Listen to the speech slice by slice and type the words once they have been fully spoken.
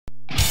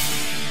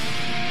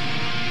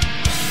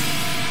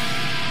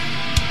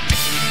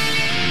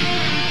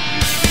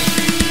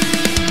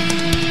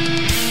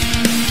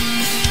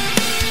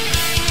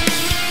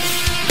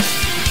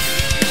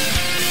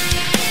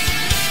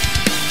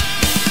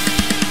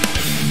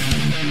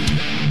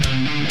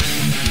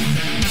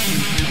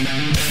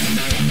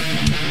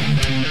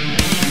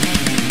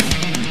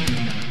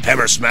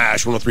Hammer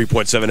Smash,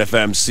 103.7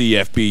 FM,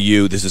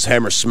 CFBU. This is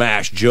Hammer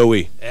Smash,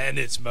 Joey. And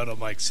it's Metal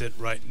Mike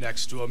sitting right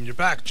next to him. You're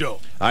back,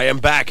 Joe. I am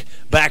back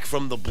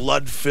from the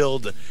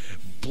blood-filled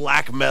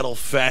black metal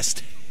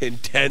fest,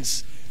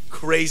 intense,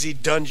 crazy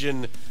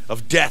dungeon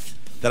of death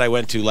that I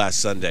went to last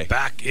Sunday.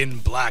 Back in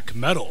black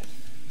metal.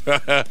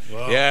 Yeah,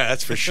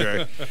 that's for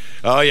sure.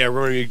 Oh, yeah,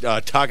 we're going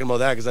to be talking about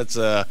that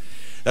because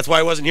that's why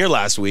I wasn't here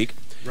last week.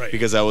 Right.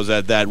 Because I was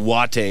at that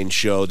Watain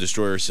show,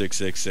 Destroyer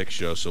 666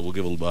 show, so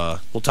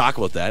we'll talk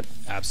about that.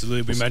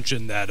 Absolutely. We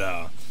mentioned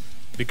that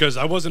because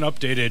I wasn't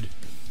updated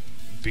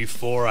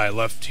before I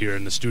left here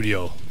in the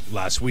studio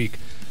last week,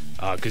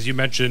 because you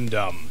mentioned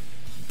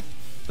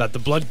that the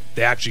blood,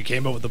 they actually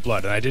came out with the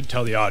blood, and I did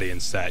tell the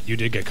audience that you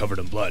did get covered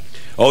in blood.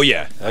 Oh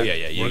yeah,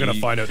 yeah. We're gonna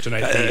find out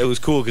tonight. It was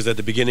cool because at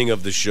the beginning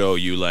of the show,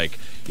 you're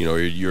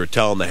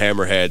telling the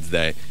hammerheads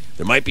that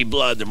there might be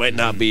blood, there might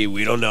not be,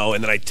 we don't know,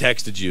 and then I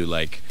texted you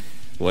like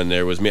when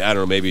there was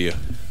maybe a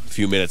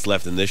few minutes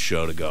left in this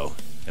show to go,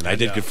 and I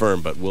did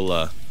confirm, but we'll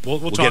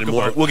talk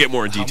about we'll get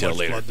more in detail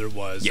later. How much blood there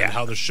was, and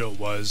how the show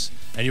was,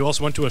 and you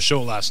also went to a show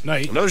last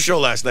night. Another show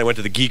last night. Went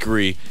to the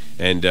Geekery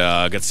and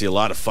got to see a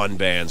lot of fun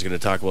bands. Going to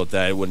talk about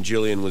that. When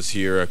Jillian was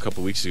here a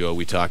couple weeks ago,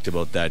 we talked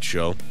about that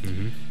show.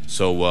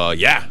 So going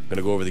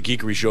to go over the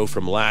Geekery show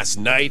from last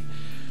night.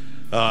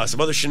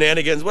 Some other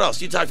shenanigans. What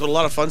else? You talked about a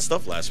lot of fun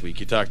stuff last week.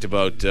 You talked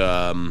about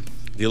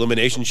the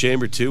Elimination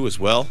Chamber too, as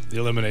well. The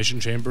Elimination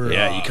Chamber.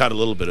 Yeah, you caught a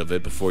little bit of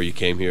it before you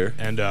came here.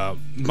 And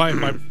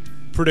my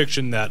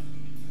prediction that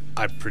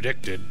I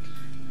predicted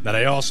that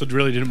I also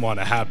really didn't want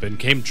to happen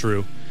came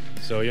true.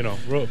 So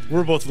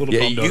we're both a little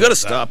bummed out. You got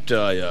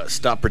to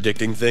stop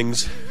predicting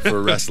things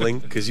for wrestling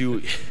because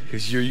you're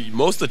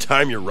most of the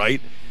time you're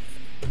right,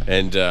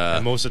 and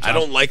most of the time, I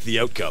don't like the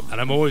outcome.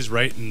 And I'm always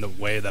right in the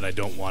way that I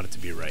don't want it to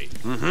be right.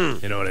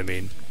 You know what I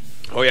mean?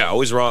 Oh yeah,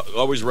 always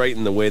right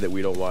in the way that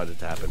we don't want it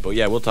to happen. But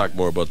yeah, we'll talk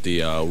more about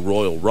the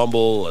Royal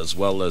Rumble as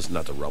well as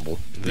not the Rumble,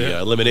 the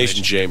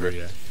Elimination Chamber.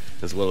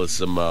 As well as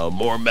some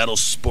more metal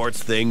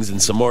sports things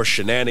and some more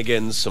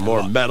shenanigans, some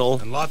more metal.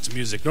 And lots of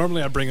music.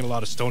 Normally I bring in a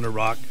lot of stoner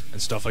rock and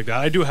stuff like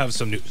that. I do have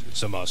some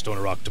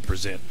stoner rock to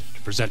present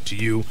to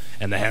you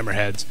and the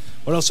Hammerheads,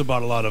 but also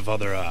bought a lot of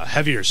other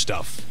heavier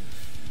stuff.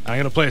 I'm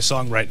going to play a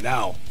song right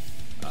now.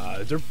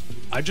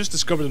 I just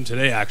discovered them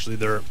today, actually.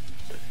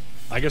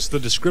 I guess the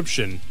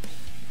description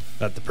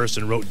that the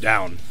person wrote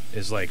down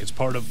is like it's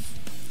part of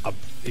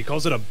he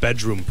calls it a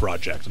bedroom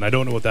project, and I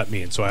don't know what that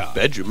means. So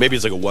bedroom, maybe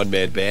it's like a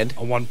one-man band.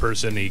 A one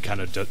person, he kind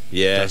of does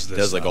this.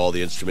 Does like all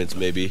the instruments,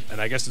 maybe. And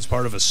I guess it's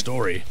part of a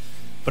story,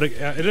 but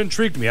it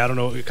intrigued me. I don't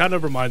know. It kind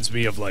of reminds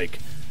me of like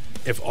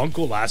if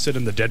Uncle Acid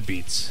and the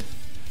Deadbeats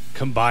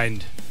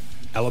combined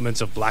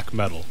elements of black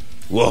metal.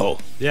 Whoa.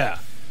 Yeah.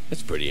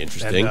 That's pretty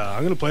interesting. And,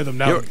 I'm going to play them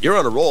now. You're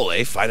on a roll,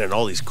 eh? Finding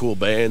all these cool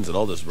bands and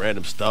all this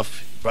random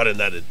stuff. Brought in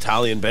that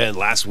Italian band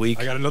last week.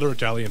 I got another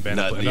Italian band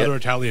another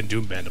Italian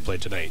doom band to play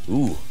tonight.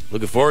 Ooh,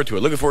 looking forward to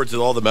it. Looking forward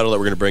to all the metal that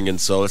we're going to bring in.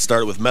 So let's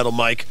start with Metal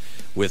Mike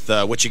with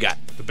what you got.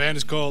 The band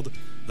is called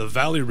The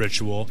Valley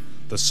Ritual.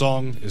 The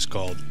song is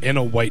called In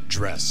a White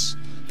Dress.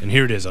 And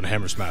here it is on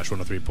Hammer Smash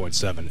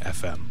 103.7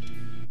 FM.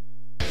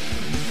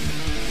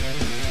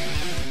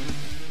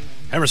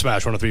 Hammer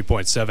Smash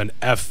 103.7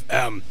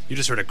 FM. You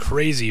just heard a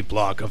crazy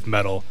block of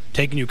metal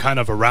taking you kind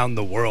of around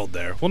the world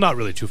there. Well, not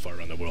really too far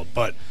around the world,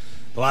 but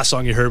the last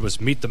song you heard was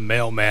Meet the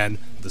Mailman,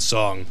 the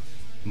song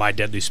My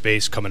Deadly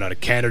Space coming out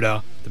of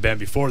Canada. The band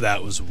before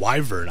that was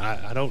Wyvern.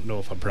 I don't know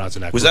if I'm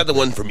pronouncing that correctly. Was that the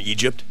one from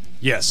Egypt?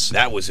 Yes.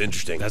 That was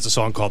interesting. That's a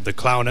song called The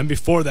Clown. And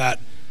before that,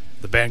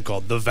 the band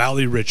called The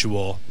Valley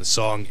Ritual, the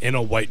song In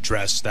a White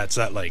Dress. That's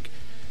that like,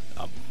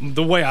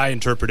 the way I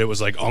interpret it was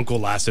like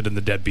Uncle Acid and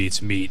the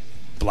Deadbeats meet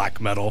black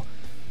metal.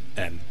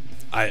 And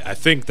I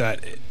think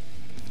that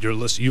you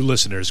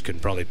listeners can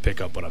probably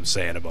pick up what I'm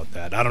saying about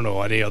that. I don't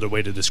know any other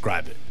way to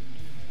describe it.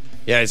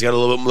 Yeah, he's got a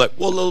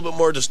little bit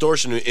more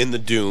distortion in the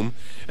doom,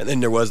 and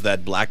then there was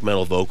that black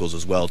metal vocals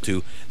as well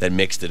too that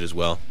mixed it as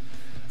well.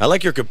 I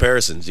like your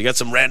comparisons. You got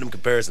some random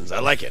comparisons.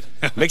 I like it.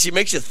 makes you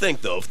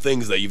think though of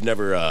things that you've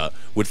never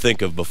would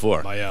think of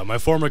before. My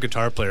former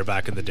guitar player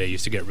back in the day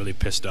used to get really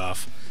pissed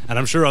off, and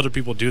I'm sure other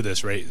people do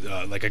this, right?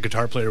 Like a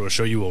guitar player will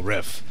show you a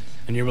riff,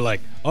 and you were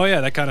like, "Oh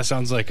yeah, that kind of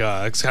sounds like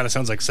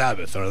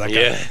Sabbath," or that.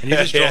 And you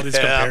just draw these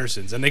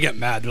comparisons, and they get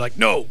mad. They're like,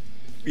 "No."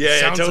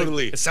 Yeah,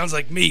 totally. It sounds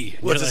like me.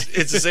 Well,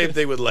 it's the same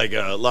thing with like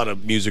a lot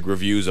of music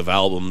reviews of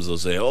albums. They'll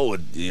say, "Oh,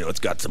 it's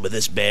got some of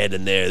this band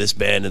in there, this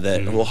band and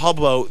that." Well, how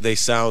about they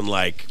sound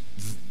like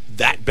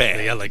that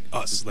band? Yeah, like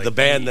us, like the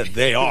band that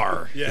they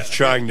are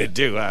trying to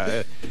do.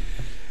 I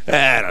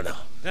don't know.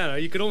 No,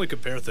 you can only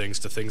compare things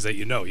to things that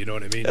you know. You know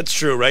what I mean? That's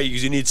true, right?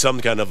 Because you need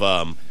some kind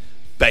of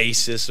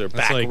basis or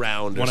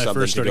background or something to go off of. When I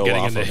first started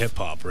getting into hip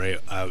hop, right?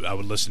 I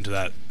would listen to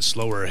that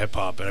slower hip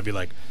hop, and I'd be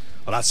like,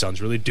 "Well, that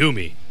sounds really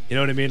doomy." You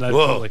know what I mean?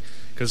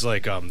 Because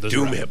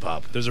doom hip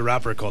hop. There's a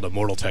rapper called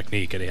Immortal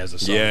Technique, and he has a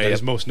song that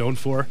he's most known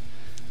for.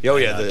 Oh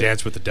yeah,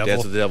 Dance with the Devil.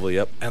 Dance with the Devil.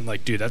 Yep. And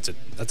like, dude, that's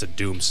a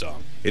doom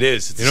song. It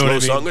is. It's a slow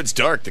song. It's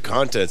dark. The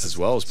contents as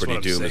well is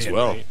pretty doom as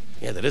well. Right?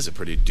 Yeah, that is a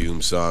pretty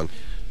doom song.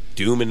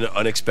 Doom in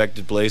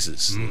unexpected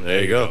places.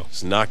 There you go.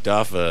 It's knocked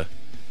off a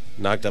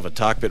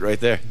Taake pit right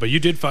there. But you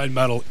did find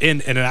metal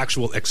in an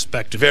actual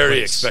expected Very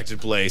place.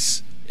 expected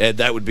place. And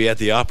that would be at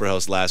the Opera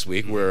House last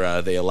week,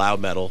 where they allow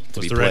metal to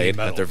be played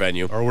at their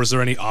venue. Or was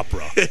there any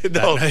opera?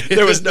 No,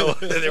 there was no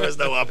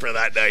opera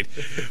that night.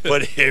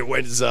 But it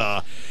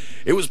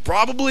was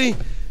probably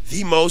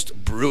the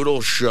most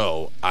brutal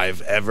show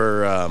I've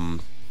ever.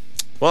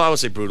 Well, I would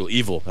say brutal,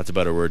 evil. That's a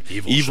better word.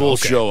 Evil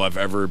show I've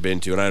ever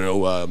been to. And I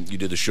know you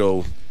did the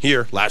show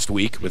here last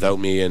week without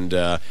me, and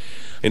I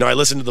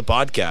listened to the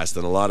podcast,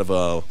 and a lot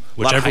of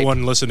which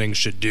everyone listening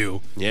should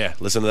do. Yeah,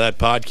 listen to that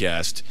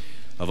podcast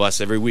of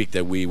us every week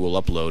that we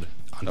will upload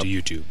onto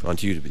YouTube.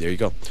 Onto YouTube. There you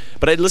go.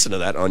 But I'd listen to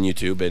that on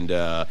YouTube, and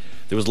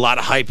there was a lot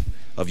of hype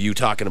of you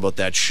talking about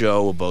that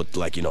show, about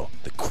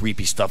the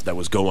creepy stuff that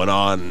was going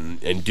on,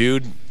 and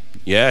dude,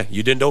 yeah,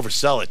 you didn't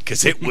oversell it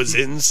because it was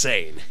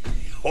insane.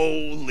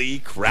 Holy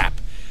crap.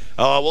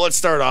 Well, let's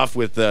start off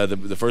with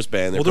the first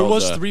band. Well, there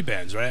was 3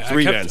 bands, right?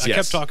 Three bands, yes. I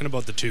kept talking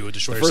about the 2,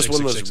 Destroyer The first one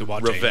 666 was and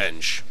Watain.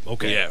 Revenge.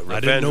 Okay. Yeah, Revenge I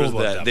didn't know was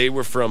about that. them. They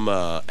were from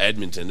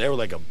Edmonton. They were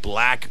like a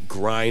black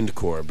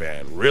grindcore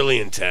band. Really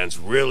intense,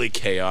 really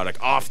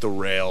chaotic, off the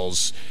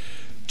rails,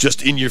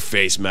 just in your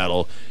face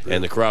metal,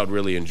 and the crowd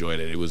really enjoyed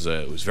it. It was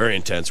very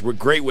intense.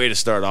 Great way to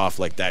start off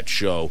like that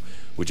show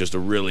with just a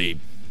really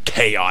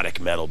chaotic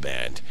metal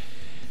band.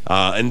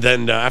 And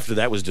then after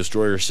that was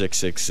Destroyer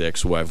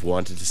 666, who I've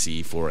wanted to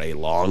see for a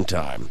long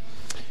time.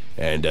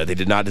 And they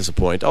did not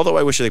disappoint, although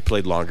I wish they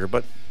played longer,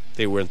 but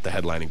they weren't the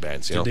headlining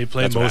bands. Did they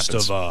play most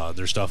of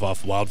their stuff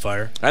off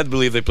Wildfire? I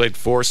believe they played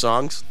 4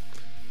 songs.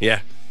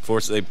 Yeah,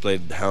 4. They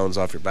played Hounds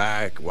Off Your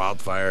Back,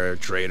 Wildfire,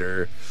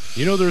 Traitor.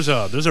 There's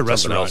a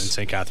restaurant in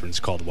St. Catharines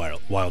called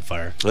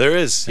Wildfire. There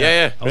is.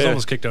 Yeah. I was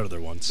almost kicked out of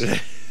there once.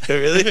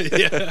 Really?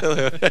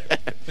 Yeah.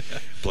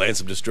 Playing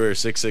some Destroyer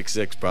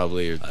 666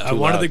 probably. I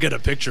wanted to get a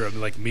picture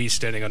of me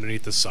standing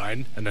underneath the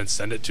sign and then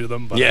send it to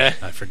them, but yeah.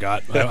 I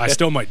forgot. I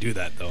still might do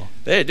that though.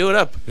 Hey, do it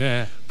up.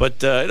 Yeah.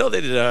 But no,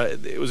 they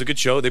did. It was a good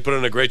show. They put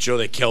on a great show.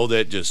 They killed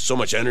it. Just so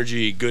much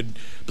energy. Good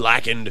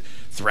blackened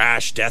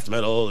thrash death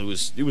metal. It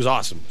was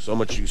awesome. So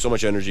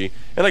much energy.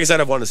 And like I said,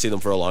 I've wanted to see them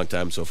for a long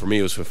time. So for me,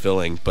 it was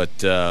fulfilling. But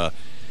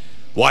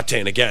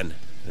Watain again.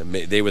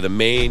 They were the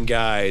main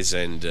guys,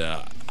 and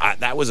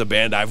that was a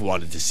band I've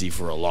wanted to see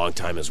for a long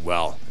time as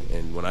well.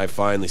 And when I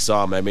finally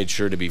saw them, I made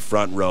sure to be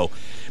front row,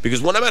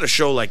 because when I'm at a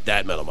show like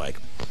that, Metal Mike,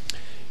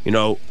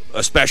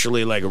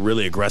 especially like a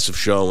really aggressive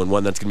show and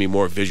one that's going to be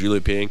more visually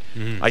appealing,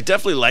 I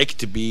definitely like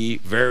to be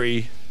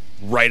very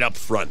right up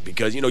front,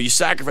 because you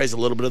sacrifice a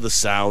little bit of the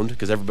sound,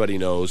 because everybody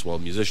knows, well,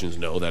 musicians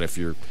know that if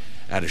you're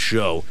at a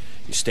show,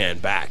 you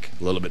stand back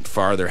a little bit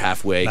farther,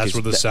 halfway. That's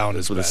where the sound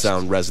is. That's where the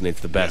sound resonates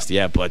the best.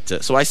 Yeah,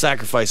 but so I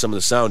sacrifice some of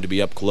the sound to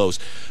be up close.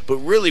 But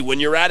really, when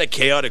you're at a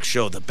chaotic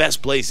show, the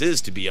best place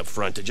is to be up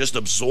front, to just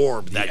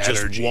absorb that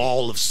just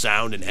wall of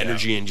sound and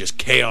energy and just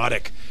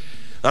chaotic.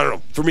 I don't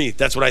know. For me,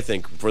 that's what I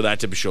think for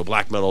that type of show.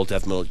 Black metal,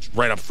 death metal,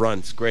 right up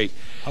front. It's great.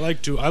 I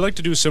like to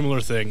do a similar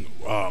thing.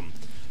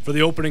 For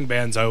the opening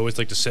bands, I always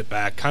like to sit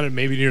back, kind of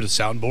maybe near the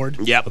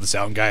soundboard. Yeah. But the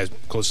sound guy as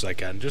close as I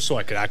can, just so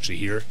I could actually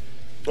hear.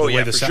 Oh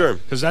yeah, for sure.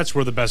 Because that's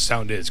where the best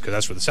sound is. Because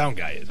that's where the sound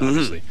guy is,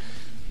 obviously.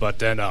 But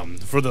then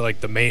for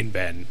the main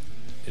band,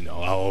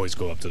 I'll always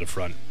go up to the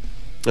front.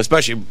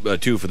 Especially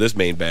too for this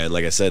main band.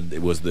 Like I said,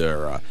 it was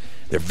their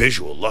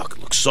visual look.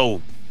 Looks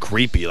so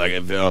creepy. Like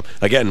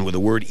again with the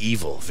word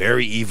evil,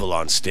 very evil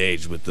on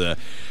stage with a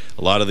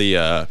lot of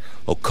the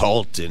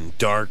occult and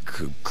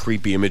dark,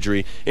 creepy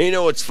imagery. And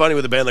it's funny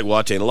with a band like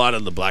Watain. A lot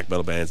of the black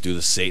metal bands do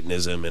the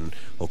Satanism and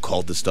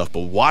occultist stuff,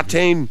 but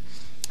Watain,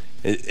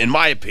 in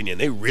my opinion,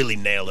 they really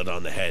nail it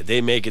on the head. They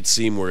make it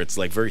seem where it's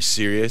like very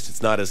serious.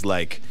 It's not as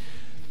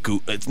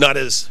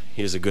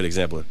here's a good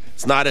example.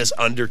 It's not as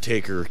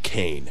Undertaker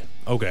Kane.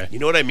 Okay. You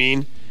know what I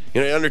mean?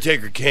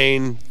 Undertaker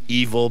Kane,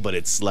 evil, but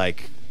it's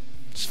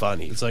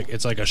funny. It's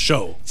like a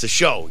show. It's a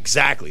show,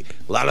 exactly.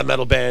 A lot of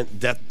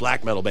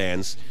black metal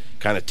bands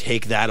kind of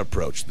take that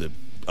approach. The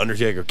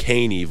Undertaker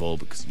Kane evil,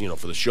 because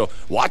for the show.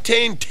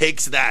 Watain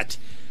takes that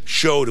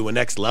show to a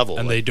next level.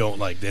 And they don't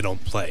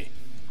play.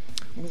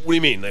 What do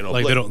you mean they don't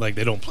play?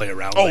 They don't play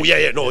around. Oh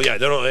they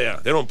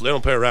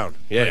don't play around.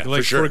 Yeah,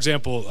 for sure. For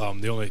example,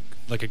 the only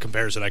a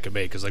comparison I could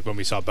make is like when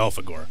we saw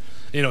Belphegor.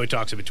 He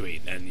talks in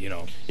between, and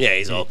yeah,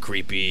 he's all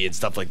creepy and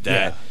stuff like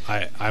that.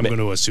 Yeah, I'm going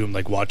to assume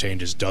like Watain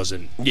just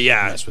doesn't.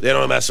 Yeah, mess with they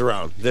don't mess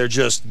around. They're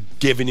just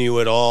giving you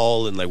it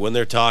all, and like when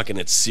they're talking,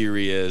 it's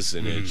serious,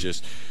 and it's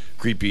just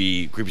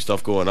creepy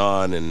stuff going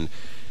on. And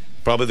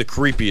probably the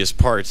creepiest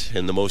part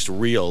and the most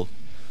real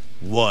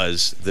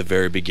was the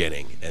very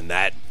beginning, and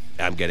that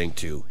I'm getting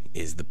to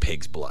is the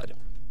pig's blood.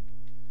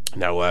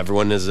 Now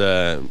everyone is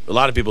a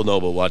lot of people know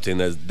about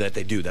Watain that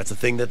they do. That's a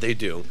thing that they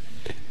do.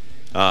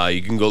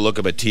 You can go look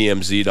up at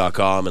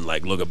TMZ.com and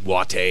like look up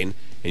Watain,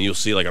 and you'll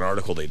see like an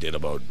article they did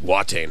about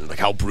Watain, like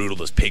how brutal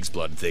this pig's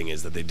blood thing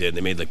is that they did.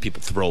 They made like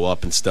people throw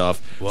up and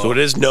stuff. Whoa. So it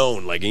is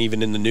known, like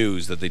even in the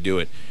news, that they do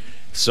it.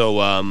 So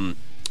and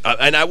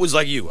I was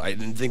like you, I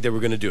didn't think they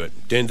were going to do it.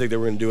 Didn't think they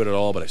were going to do it at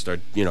all. But I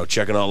started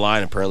checking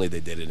online. Apparently they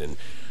did it in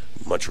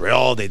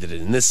Montreal. They did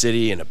it in this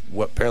city, and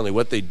apparently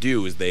what they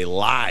do is they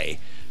lie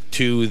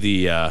to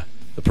the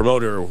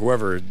promoter or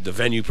whoever, the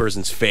venue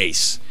person's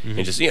face,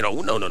 and just, no,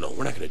 we're not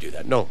going to do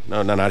that. No,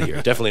 not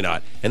here. Definitely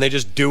not. And they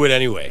just do it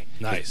anyway.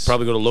 Nice.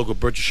 Probably go to a local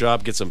butcher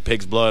shop, get some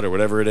pig's blood or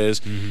whatever it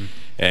is.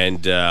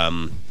 And,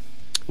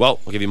 well,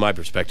 I'll give you my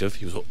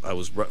perspective. I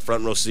was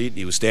front row seat.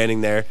 He was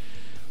standing there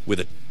with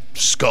a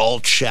skull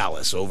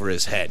chalice over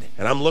his head.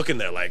 And I'm looking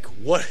there like,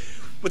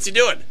 what's he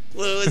doing?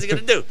 What's he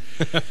going to do?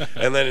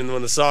 And then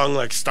when the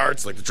song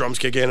starts, the drums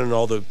kick in and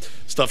all the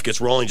stuff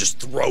gets rolling, just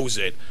throws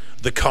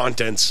the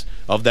contents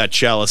of that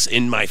chalice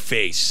in my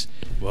face.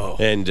 Whoa.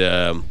 And,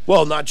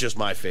 well, not just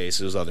my face.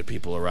 There was other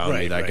people around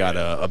me that got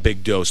a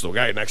big dose. The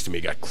guy next to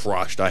me got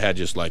crushed. I had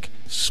just,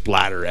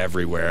 splatter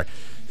everywhere.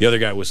 The other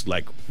guy was,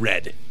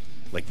 red.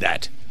 Like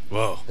that.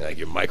 Whoa. Like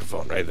your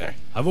microphone right there.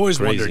 I've always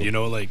wondered,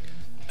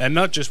 and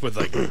not just with,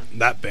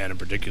 that band in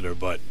particular,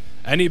 but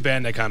any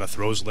band that kind of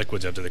throws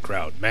liquids into the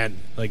crowd, man,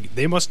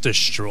 they must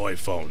destroy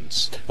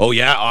phones. Oh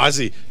yeah,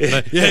 Ozzy. Yeah,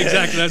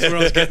 exactly. That's where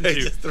I was getting to.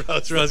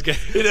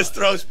 He just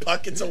throws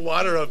buckets of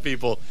water on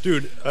people,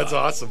 dude. That's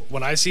awesome.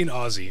 When I seen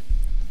Ozzy,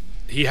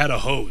 he had a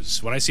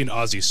hose. When I seen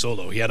Ozzy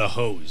solo, he had a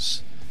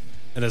hose,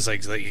 and it's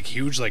like a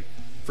huge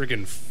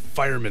freaking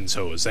fireman's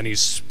hose, and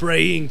he's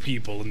spraying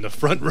people in the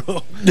front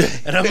row.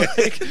 And I'm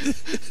like,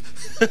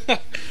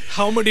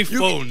 how many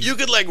phones? You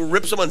could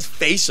rip someone's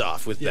face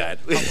off with that.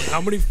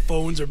 How many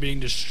phones are being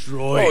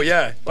destroyed? Oh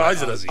yeah,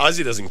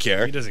 Ozzy doesn't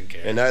care. He doesn't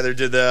care. And neither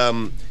did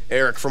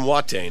Eric from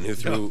Watain, who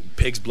threw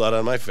pig's blood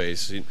on my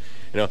face.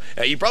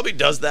 He probably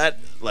does that.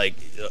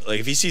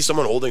 If he sees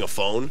someone holding a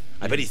phone,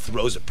 I bet he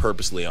throws it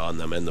purposely on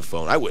them and the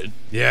phone. I would.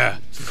 Yeah,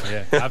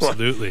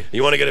 absolutely.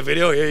 You want to get a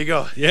video? Here you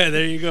go. Yeah,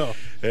 there you go.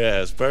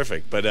 Yeah, it's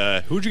perfect.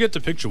 But who'd you get the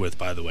picture with,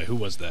 by the way? Who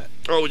was that?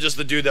 Oh, just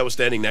the dude that was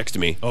standing next to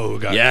me. Oh, who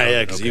got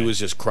yeah, because he was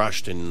just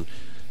crushed and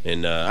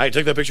I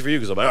took that picture for you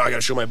because I'm like, I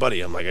gotta show my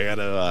buddy. I'm like, I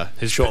gotta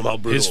show him how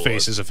brutal. His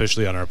face is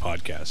officially on our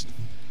podcast.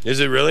 Is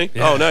it really?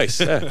 Yeah. Oh,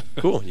 nice. Yeah,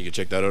 cool. You can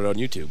check that out on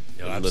YouTube.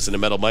 I listened to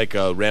Metal Mike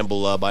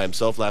ramble by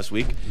himself last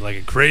week. Like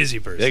a crazy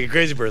person.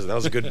 That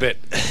was a good bit.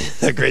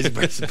 That crazy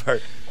person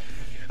part.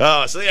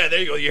 So yeah, there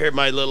you go. You heard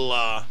my little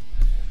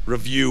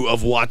review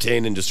of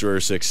Watain and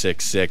Destroyer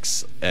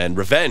 666 and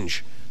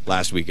Revenge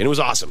last week, and it was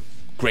awesome.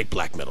 Great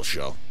black metal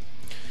show.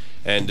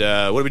 And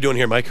what are we doing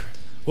here, Mike?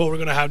 Well, we're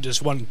gonna have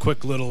just one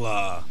quick little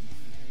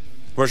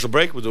commercial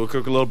break. We'll do a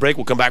quick little break.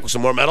 We'll come back with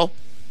some more metal.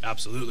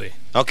 Absolutely.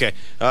 Okay.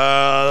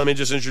 Let me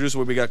just introduce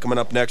what we got coming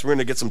up next. We're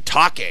gonna get some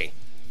Taake,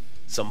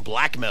 some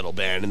black metal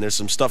band, and there's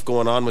some stuff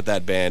going on with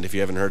that band. If you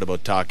haven't heard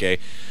about Taake,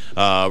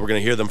 we're gonna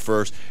hear them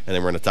first, and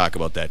then we're gonna talk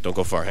about that. Don't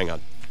go far. Hang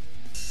on.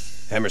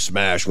 Hammer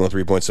Smash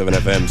 103.7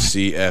 FM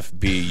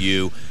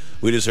CFBU.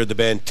 We just heard the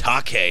band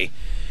Taake,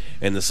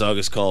 and the song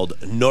is called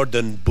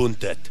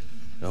Nordbundet.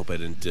 I hope I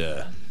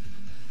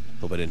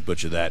didn't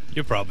butcher that.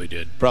 You probably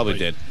did. Probably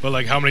did.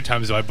 But how many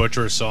times do I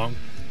butcher a song?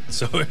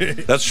 So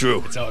that's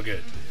true. It's all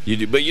good. You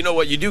do, but you know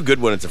what? You do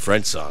good when it's a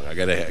French song. I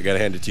gotta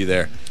hand it to you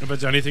there. If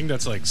it's anything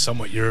that's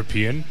somewhat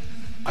European,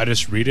 I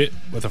just read it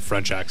with a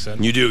French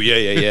accent. You do,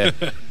 yeah.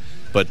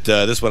 But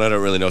this one I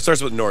don't really know. It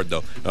starts with Nord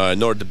though,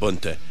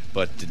 Nordbundet,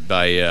 but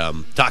by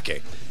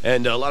Taake,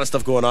 and a lot of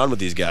stuff going on with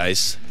these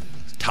guys.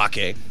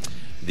 Taake,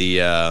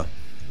 the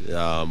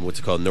what's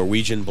it called,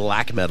 Norwegian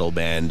black metal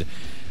band,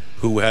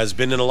 who has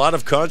been in a lot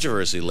of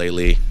controversy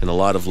lately in a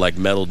lot of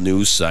metal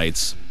news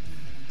sites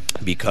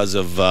because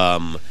of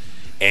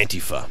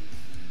Antifa.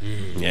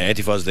 Yeah,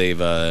 Antifa's, they've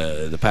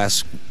the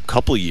past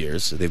couple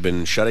years they've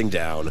been shutting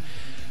down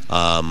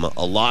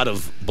a lot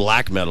of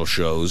black metal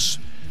shows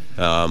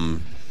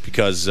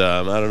because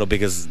I don't know,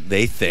 because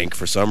they think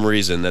for some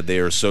reason that they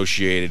are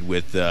associated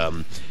with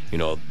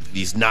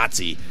these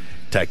Nazi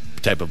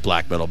type of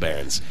black metal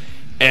bands,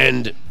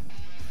 and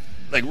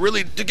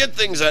really to get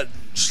things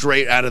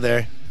straight out of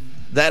there,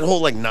 that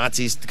whole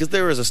Nazis, because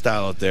there is a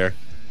style out there.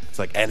 It's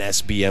like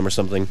NSBM or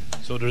something.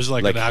 So there's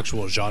an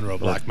actual genre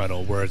of black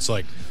metal where it's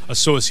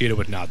associated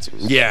with Nazis.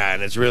 Yeah,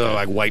 and it's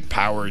really white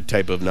power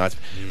type of Nazi.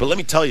 But let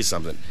me tell you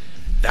something.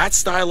 That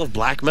style of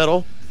black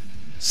metal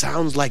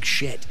sounds like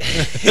shit.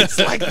 It's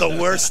the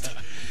worst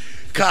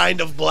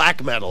kind of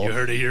black metal. You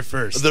heard it here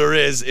first. There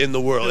is in the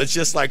world. It's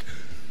just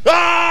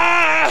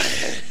ah!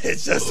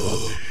 It's just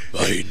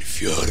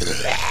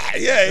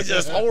yeah, it's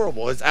just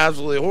horrible. It's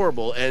absolutely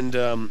horrible. And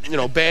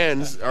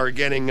bands are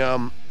getting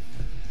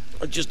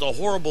just a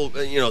horrible,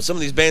 some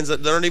of these bands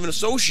that aren't even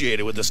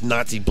associated with this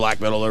Nazi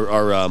black metal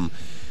are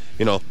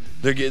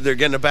they're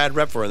getting a bad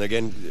rep for it. They're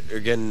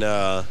getting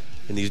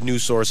in these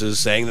news sources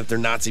saying that they're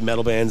Nazi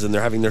metal bands, and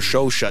they're having their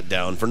show shut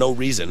down for no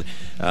reason.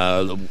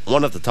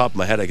 One at the top of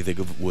my head I could think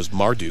of was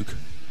Marduk. It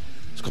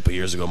was a couple of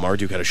years ago.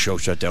 Marduk had a show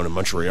shut down in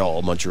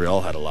Montreal.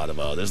 Montreal had a lot of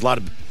there's a lot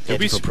of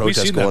Antifa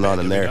protests going on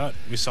in there.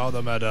 We saw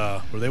them at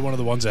were they one of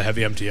the ones at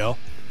Heavy MTL?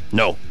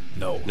 No,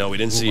 we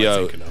didn't see.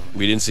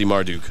 We didn't see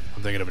Marduk.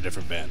 I'm thinking of a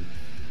different band.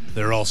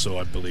 They're also,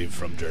 I believe,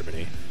 from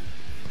Germany.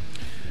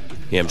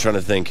 Yeah, I'm trying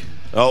to think.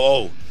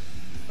 Oh,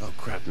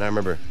 crap! Now I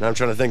remember. Now I'm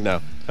trying to think.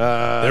 Now,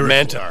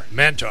 Mantar.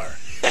 Mantar.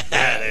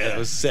 That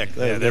was sick.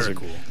 Yeah, they were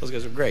cool. Those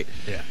guys are great.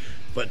 Yeah.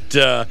 But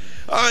I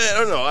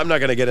don't know. I'm not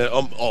going to get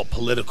all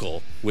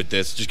political with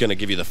this. Just going to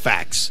give you the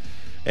facts.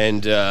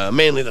 And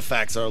mainly the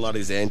facts are a lot of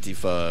these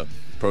Antifa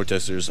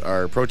protesters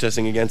are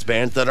protesting against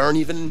bands that aren't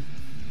even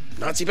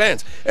Nazi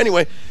bands.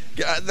 Anyway,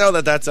 now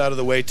that that's out of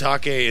the way,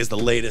 Taake is the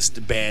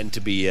latest band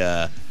to be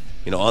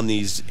on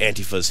these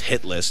Antifa's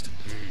hit list.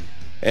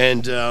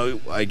 And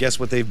I guess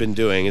what they've been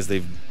doing is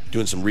they've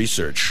doing some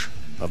research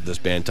of this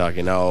band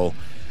Taake. Now,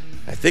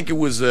 I think it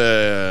was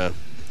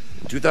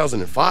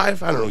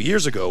 2005, I don't know,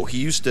 years ago,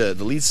 the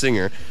lead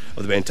singer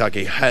of the band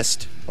Taake,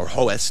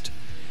 Hoest,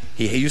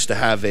 he used to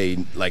have a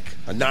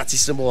Nazi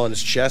symbol on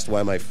his chest.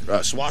 Why am I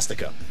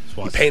swastika?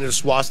 He painted a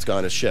swastika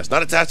on his chest.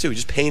 Not a tattoo, he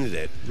just painted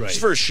it. Right.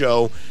 Just for a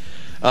show.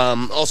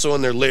 Also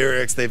in their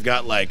lyrics, they've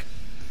got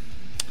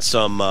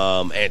some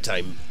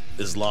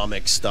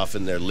anti-Islamic stuff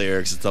in their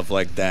lyrics and stuff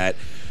like that.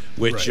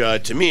 Which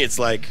to me, it's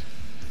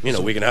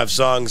we can have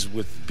songs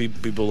with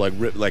people like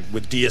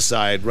with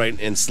Deicide, right,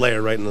 and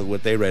Slayer writing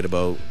what they write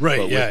about,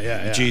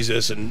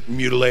 Jesus and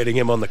mutilating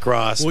him on the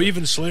cross. Well,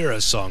 even Slayer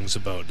has songs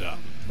about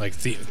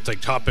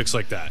topics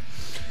like that.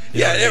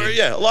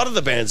 A lot of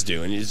the bands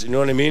do, and you know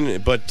what I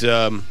mean. But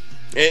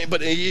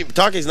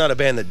Taake's not a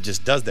band that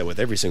just does that with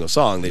every single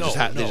song. They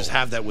just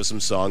have that with some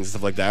songs and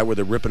stuff like that, where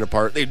they rip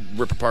apart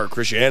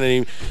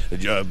Christianity,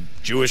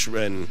 Jewish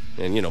and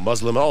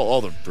Muslim,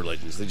 all the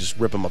religions. They just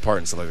rip them apart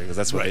and stuff like that because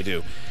that's what they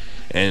do.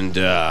 And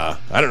I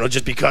don't know,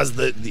 just because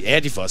the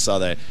Antifa saw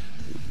that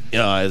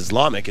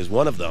Islamic is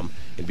one of them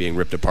and being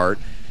ripped apart,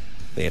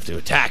 they have to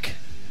attack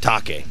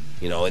Taake.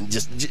 And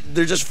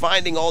they're just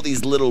finding all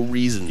these little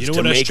reasons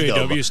to make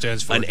SJW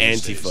stands for an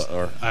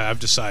Antifa. I've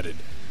decided.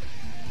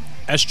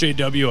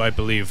 SJW, I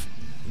believe,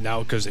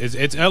 now, because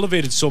it's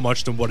elevated so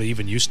much than what it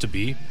even used to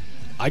be.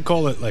 I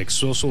call it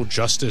social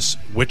justice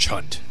witch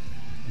hunt.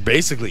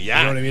 Basically, yeah.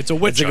 You know what I mean? It's a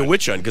witch hunt. It's like a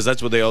witch hunt, because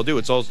that's what they all do.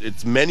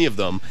 It's many of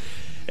them,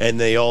 and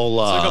they all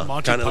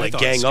kind of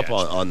gang up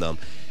on them.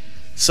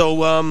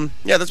 So,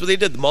 that's what they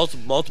did.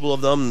 Multiple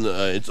of them.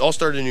 It all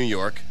started in New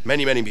York.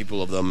 Many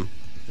people of them.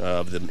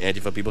 The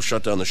Antifa people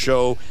shut down the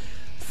show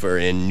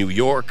in New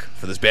York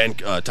for this band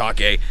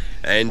Taake,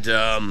 and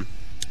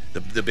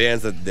the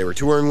bands that they were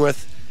touring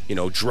with,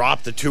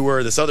 dropped the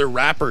tour. This other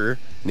rapper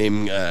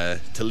named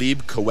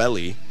Talib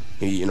Kweli,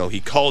 he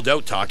called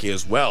out Taake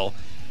as well,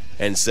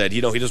 and said, he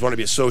doesn't want to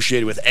be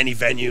associated with any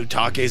venue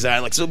Taake's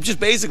at. So just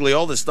basically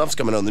all this stuff's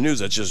coming on the news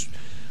that's just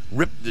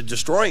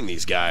destroying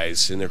these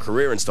guys in their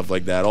career and stuff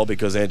like that, all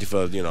because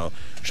Antifa,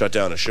 shut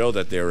down a show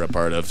that they were a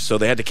part of. So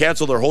they had to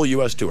cancel their whole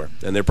U.S. tour,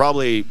 and they're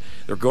going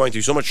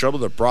through so much trouble.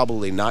 They're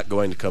probably not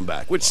going to come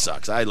back, which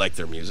sucks. I like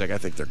their music. I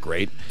think they're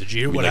great. Did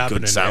you hear what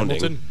happened in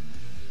Hamilton?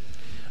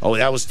 Oh,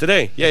 that was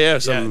today. Yeah.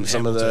 Some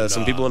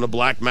people in the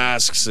black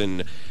masks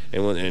and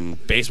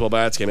baseball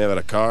bats came out of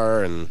a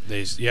car and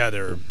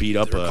they're beat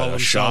up a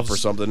shop or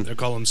something. They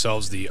call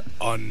themselves the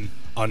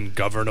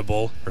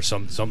ungovernable or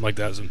something like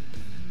that.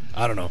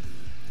 I don't know.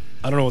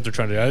 I don't know what they're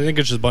trying to do. I think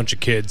it's just a bunch of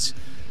kids,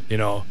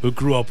 who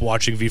grew up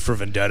watching V for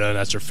Vendetta, and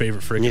that's their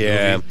favorite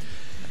freaking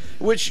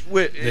movie.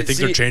 They think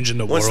they're changing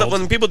the world.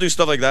 When people do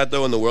stuff like that,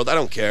 though, in the world, I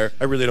don't care.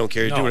 I really don't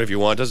care. You do whatever you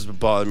want. It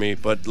doesn't bother me.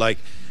 But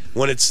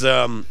when it's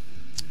when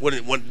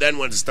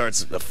it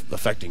starts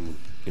affecting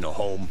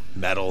home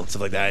metal and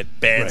stuff like that,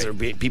 bands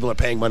people are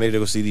paying money to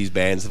go see these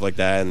bands, stuff like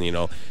that,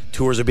 and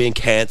tours are being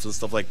canceled and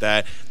stuff like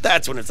that.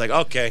 That's when it's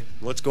okay,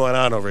 what's going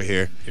on over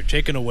here? You're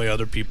taking away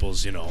other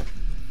people's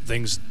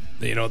things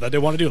that they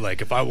want to do.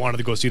 If I wanted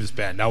to go see this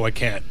band, now I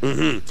can't.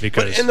 And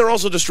they're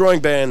also destroying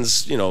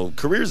bands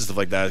careers and stuff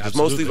like that, because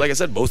mostly, like I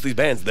said, most of these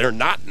bands, they're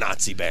not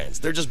Nazi bands.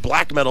 They're just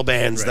black metal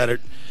bands that are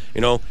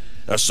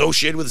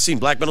associated with the scene.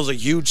 Black metal's a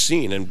huge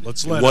scene, and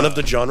one of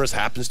the genres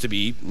happens to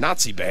be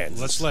Nazi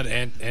bands. Let's let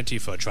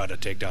Antifa try to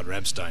take down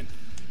Rammstein.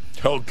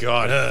 Oh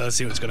God, let's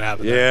see what's going to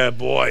happen. Yeah,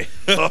 boy.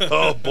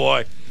 Oh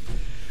boy.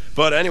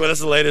 But anyway, that's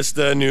the latest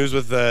news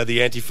with the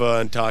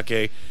Antifa and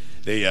Taake.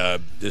 They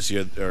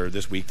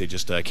this week they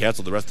just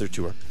canceled the rest of their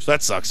tour, so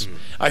that sucks.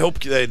 I hope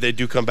they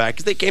do come back,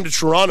 because they came to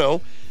Toronto,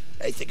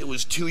 I think it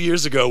was 2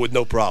 years ago, with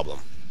no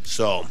problem.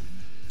 So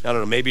I don't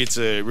know, maybe it's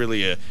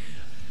really a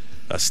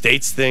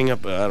states thing. I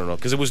don't know,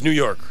 because it was New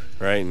York,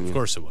 right? And, of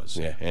course it was.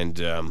 Yeah, and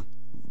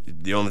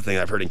the only thing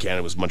I've heard in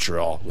Canada was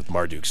Montreal with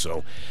Marduk.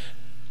 So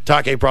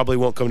Taake probably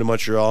won't come to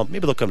Montreal.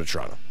 Maybe they'll come to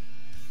Toronto.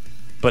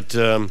 But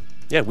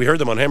we heard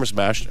them on Hammer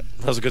Smash.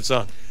 That was a good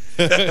song.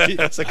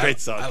 That's a great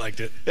song. I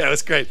liked it. Yeah, it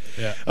was great.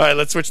 Yeah. All right,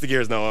 let's switch the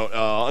gears now.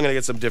 I'm going to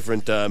get some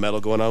different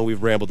metal going on.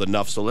 We've rambled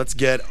enough, so let's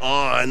get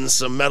on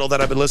some metal that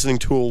I've been listening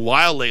to a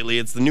while lately.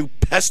 It's the new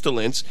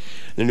Pestilence,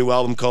 the new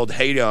album called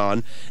Hate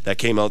On that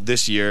came out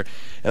this year.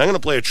 And I'm going to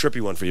play a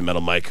trippy one for you,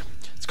 Metal Mike.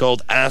 It's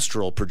called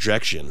Astral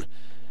Projection,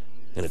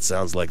 and it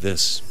sounds like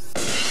this.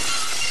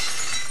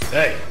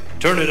 Hey,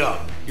 turn it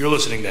up. You're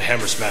listening to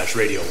Hammer Smash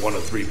Radio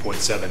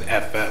 103.7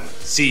 FM,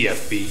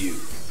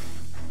 CFBU.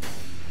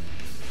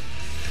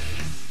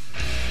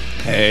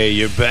 Hey,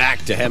 you're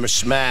back to Hammer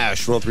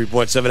Smash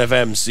 103.7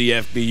 FM,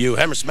 CFBU.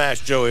 Hammer Smash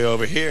Joey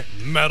over here.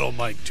 Metal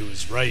Mike to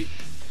his right.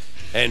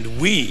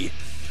 And we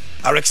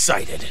are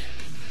excited.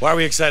 Why are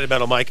we excited,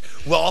 Metal Mike?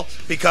 Well,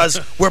 because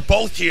we're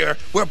both here.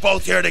 We're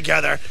both here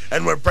together,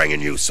 and we're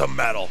bringing you some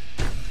metal.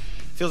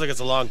 Feels like it's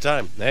a long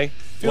time, eh?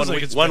 Feels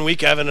like it's one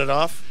week having it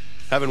off,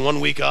 having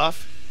 1 week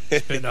off.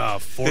 It's been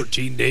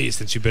 14 days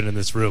since you've been in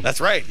this room. That's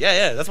right.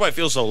 Yeah. That's why it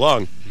feels so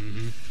long.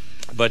 Mm-hmm.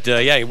 But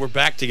yeah, we're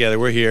back together.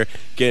 We're here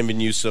giving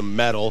you some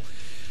metal.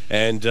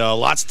 And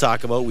lots to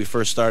talk about. We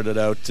first started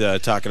out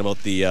talking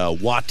about the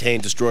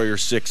Watain Destroyer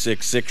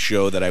 666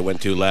 show that I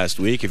went to last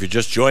week. If you're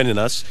just joining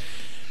us,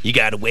 you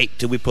got to wait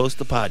till we post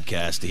the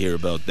podcast to hear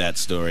about that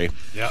story.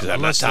 Yeah, because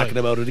I'm not talking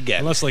about it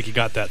again. Unless, you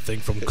got that thing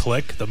from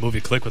Click, the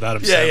movie Click with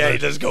Adam Sandler. Yeah, he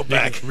does go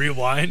back.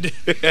 Rewind.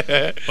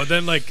 But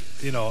then,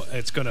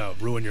 it's going to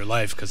ruin your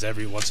life because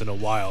every once in a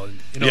while,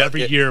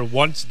 every year,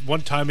 one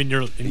time in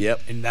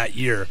that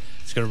year,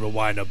 it's going to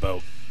rewind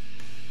about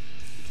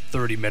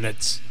 30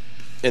 minutes.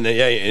 And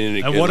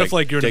then, and what if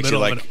you're in the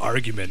middle of an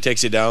argument?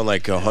 Takes you down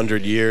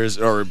 100 years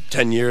or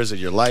 10 years of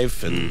your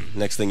life, and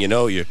next thing you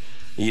know, you're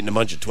eating a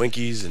bunch of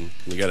Twinkies, and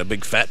you got a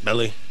big fat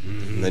belly,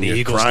 and then the you're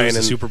Eagles crying. Lose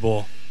the Super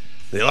Bowl.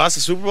 They lost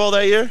the Super Bowl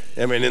that year?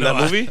 I mean, in that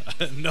movie?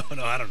 No,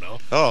 I don't know.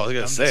 Oh, I was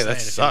going to say,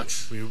 that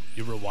sucks. You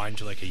rewind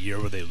to a year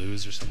where they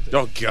lose or something.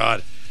 Oh,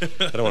 God. I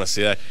don't want to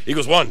see that.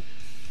 Eagles won.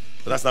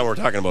 But that's not what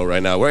we're talking about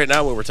right now. Right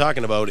now, what we're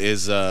talking about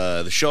is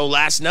the show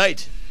last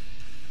night.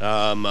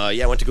 I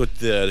went to go to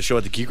the show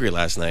at the Geekery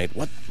last night.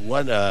 What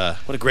a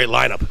great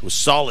lineup. It was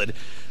solid.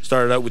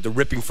 Started out with the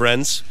Ripping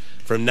Friends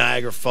from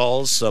Niagara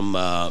Falls. Some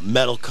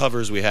metal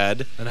covers we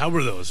had. And how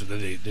were those?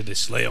 Did they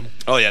slay them?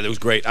 Oh, yeah, it was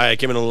great. I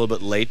came in a little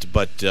bit late,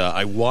 but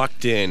I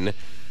walked in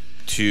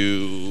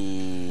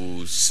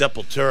to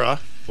Sepultura.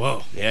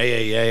 Whoa.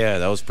 Yeah.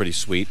 That was pretty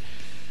sweet.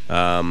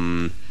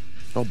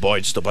 Oh, boy,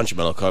 just a bunch of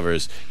metal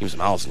covers. Even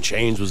some Alice in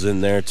Chains was in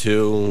there,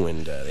 too.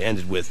 And they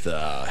ended with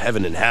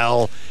Heaven and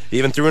Hell. They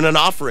even threw in an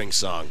Offering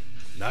song.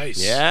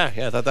 Nice. Yeah,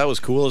 I thought that was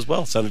cool as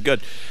well. Sounded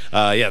good.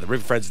 The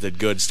Ripping Friends did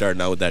good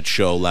starting out with that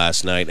show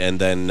last night. And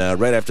then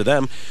right after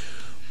them,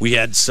 we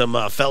had some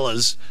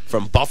fellas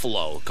from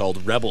Buffalo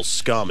called Rebel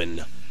Scum.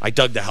 And I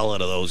dug the hell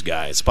out of those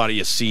guys. Bought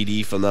a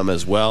CD from them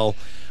as well.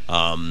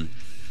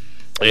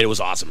 It was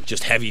awesome.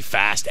 Just heavy,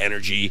 fast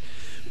energy.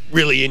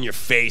 Really in your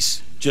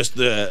face. Just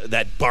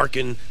that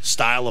barking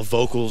style of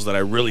vocals that I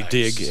really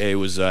dig. It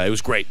was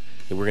great.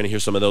 And we're going to hear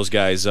some of those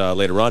guys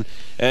later on.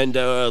 And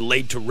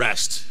Laid to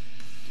Rest.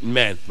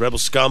 Man, Rebel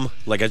Scum,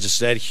 like I just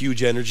said,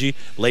 huge energy.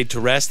 Laid to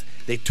Rest,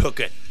 they took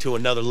it to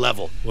another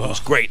level. Whoa. It was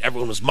great.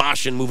 Everyone was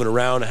moshing, moving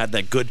around. It had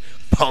that good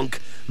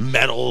punk,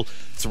 metal,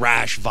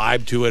 thrash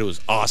vibe to it. It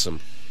was awesome.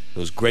 It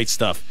was great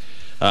stuff.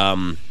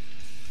 I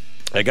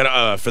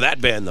got for that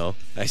band though.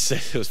 I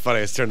said it was funny.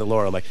 I was turning to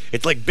Laura. I'm like,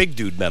 it's like big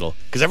dude metal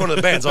because everyone in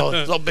the band's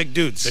all big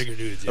dudes. Bigger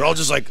dudes. Yeah. They're all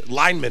just like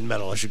lineman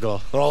metal. I should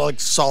go. They're all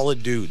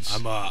solid dudes.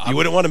 You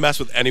wouldn't want to mess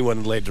with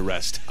anyone Laid to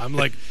Rest. I'm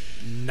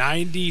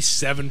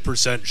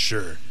 97%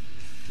 sure.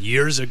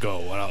 Years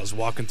ago, when I was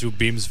walking through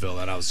Beamsville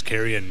and I was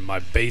carrying my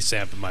bass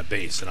amp and my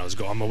bass, and I was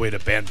on my way to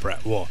band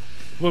prep. Well,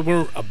 we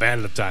were a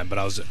band at the time, but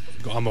I was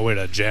on my way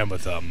to a jam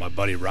with my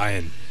buddy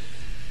Ryan.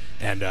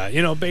 And,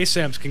 bass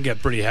amps can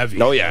get pretty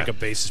heavy. Oh, yeah. A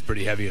bass is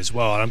pretty heavy as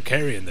well. And I'm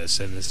carrying this,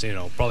 and it's,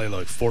 probably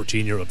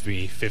 14-year-old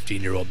me,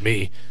 15-year-old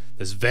me.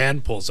 This van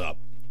pulls up.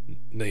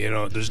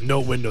 There's no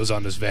windows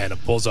on this van.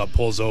 It pulls up,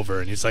 pulls over,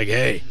 and he's like,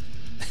 hey.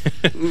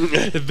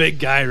 The big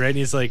guy, right? And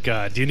he's like,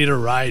 do you need a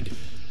ride?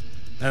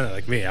 And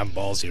like me, I'm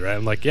ballsy, right?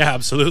 I'm like, yeah,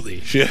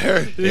 absolutely.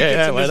 Sure.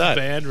 Yeah, why not?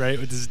 Van, right,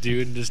 with this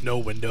dude, and just no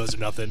windows or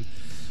nothing.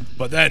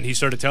 But then he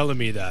started telling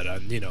me that,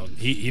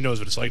 he knows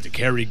what it's like to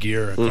carry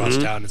gear across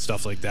town and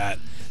stuff like that.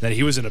 That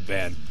he was in a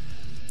band.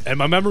 And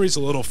my memory's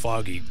a little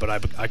foggy, but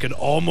I could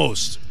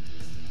almost...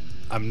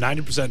 I'm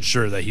 90%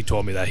 sure that he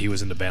told me that he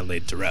was in the band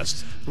Laid to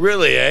Rest.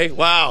 Really, eh?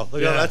 Wow.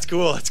 Look, yeah. That's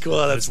cool. That's cool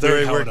how that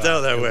story worked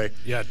out that way.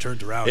 Yeah, it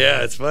turned around. Yeah,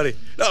 right? It's funny.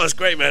 No, it's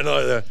great, man.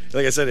 No,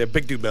 like I said, a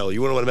big dude metal. You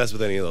wouldn't want to mess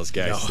with any of those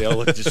guys. No. They all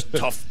look just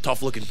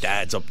tough-looking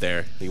dads up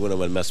there. You wouldn't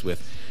want to mess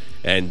with.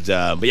 And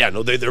but yeah,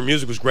 no, their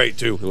music was great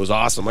too. It was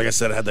awesome. Like I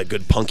said, it had that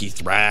good punky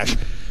thrash,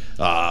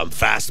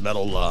 fast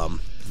metal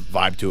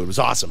vibe to it. It was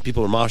awesome.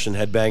 People were moshing,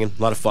 headbanging,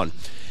 a lot of fun.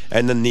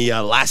 And then the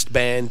last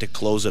band to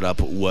close it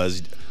up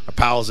was our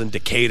pals in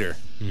Decatur,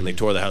 and they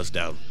tore the house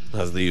down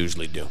as they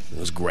usually do. It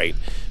was great,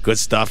 good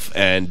stuff.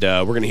 And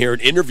we're gonna hear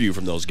an interview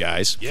from those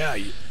guys. Yeah.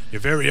 Your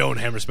very own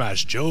Hammer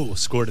Smash Joe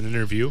scored an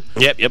interview.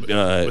 Yep.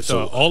 With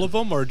all of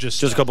them, or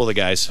just a couple of the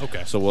guys.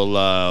 Okay. So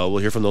we'll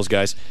hear from those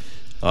guys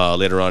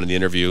later on in the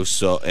interview.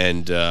 So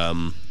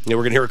we're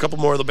gonna hear a couple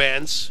more of the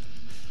bands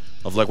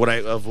of what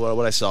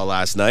I saw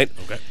last night.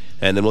 Okay.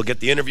 And then we'll get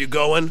the interview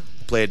going.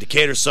 Play a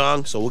Decatur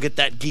song. So we'll get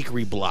that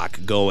geekery block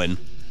going.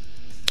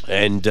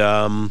 And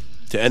to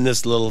end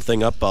this little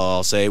thing up,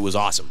 I'll say it was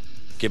awesome.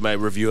 Give my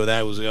review of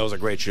that. It was a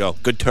great show.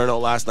 Good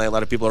turnout last night. A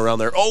lot of people around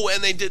there. Oh,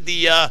 and they did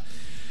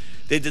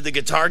the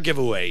guitar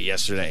giveaway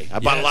yesterday. I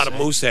bought a lot of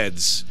moose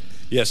heads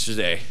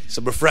yesterday.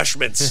 Some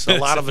refreshments. A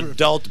lot of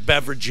adult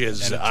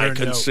beverages I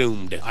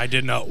consumed. I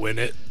did not win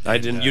it.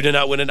 You did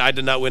not win it. I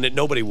did not win it.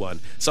 Nobody won.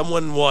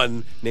 Someone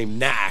won named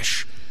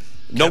Nash.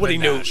 nobody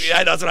Kevin knew. Nash.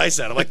 Yeah, that's what I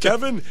said. I'm like,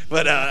 Kevin?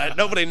 But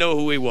nobody knew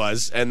who he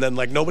was. And then,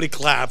 like, nobody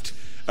clapped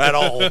at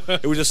all.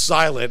 It was just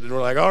silent. And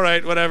we're like, all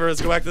right, whatever.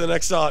 Let's go back to the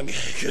next song.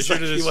 Because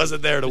he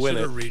wasn't there to win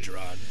it.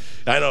 Redrawn.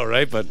 I know,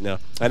 right? But no,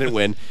 I didn't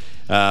win.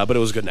 But it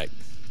was a good night.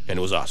 And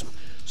it was awesome.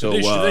 So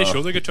Did they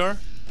show the guitar?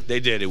 They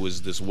did. It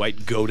was this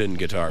white Godin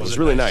guitar. It was it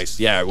really nice? nice.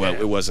 Yeah, well,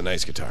 it was a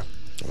nice guitar.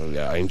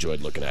 I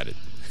enjoyed looking at it.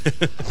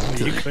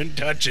 You couldn't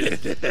touch it.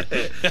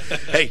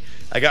 Hey,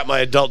 I got my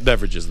adult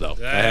beverages, though.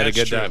 I had a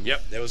good true. time.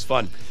 Yep, it was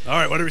fun. All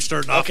right, what are we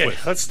starting off Okay,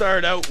 with? let's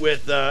start out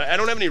with, I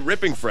don't have any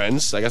ripping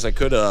friends. I guess I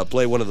could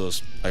play one of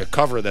those, a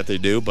cover that they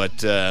do,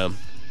 but, you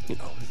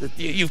know,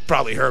 you've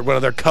probably heard one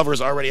of their covers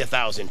already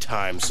 1,000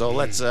 times. So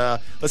let's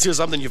hear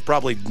something you've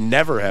probably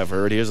never have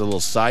heard. Here's a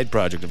little side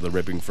project of the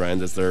Ripping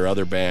Friends. It's their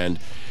other band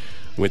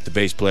with the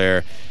bass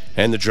player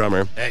and the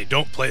drummer. Hey,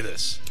 don't play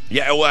this.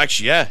 Yeah, well,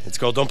 actually, yeah. It's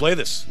called Don't Play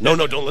This. No,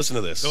 don't listen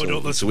to this. No,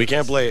 don't listen So we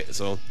can't play it.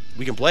 So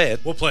we can play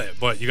it. We'll play it,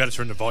 but you got to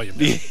turn the volume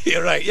down. Yeah,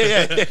 right.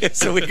 Yeah.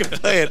 So we can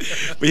play it,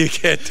 but you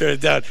can't turn it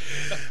down.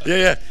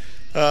 Yeah.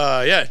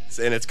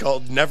 And it's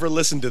called Never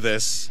Listen to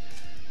This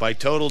by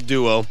Total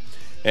Duo.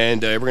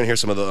 And we're going to hear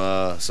some of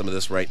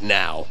this right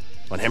now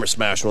on Hammer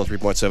Smash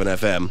 103.7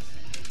 FM.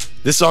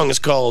 This song is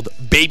called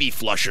Baby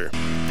Flusher.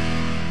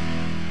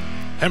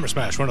 Hammer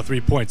Smash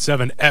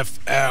 103.7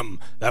 FM.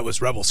 That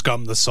was Rebel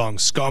Scum, the song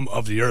Scum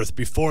of the Earth.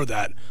 Before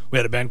that, we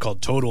had a band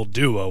called Total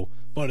Duo,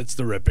 but it's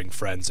the Ripping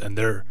Friends and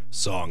their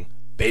song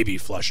Baby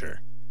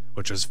Flusher,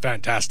 which was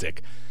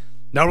fantastic.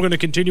 Now we're going to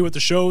continue with the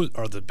show,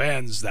 or the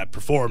bands that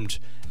performed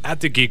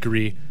at the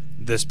Geekery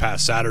this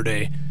past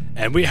Saturday.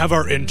 And we have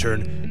our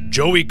intern,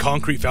 Joey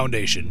Concrete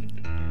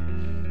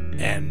Foundation.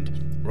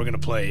 And we're going to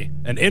play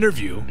an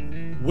interview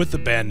with the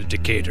band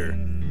Decatur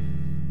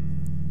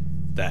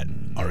that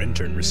our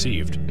intern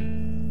received.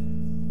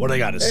 What do they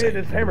got to say? Hey,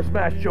 this is Hammer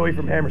Smash Joey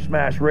from Hammer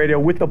Smash Radio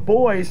with the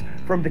boys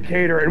from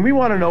Decatur, and we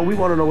want to know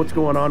what's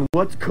going on.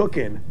 What's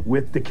cooking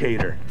with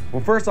Decatur?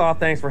 Well, first off,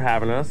 thanks for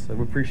having us.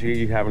 We appreciate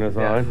you having us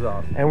on. This is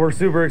awesome. And we're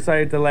super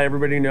excited to let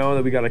everybody know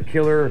that we got a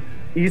killer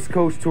East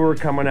Coast tour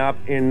coming up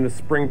in the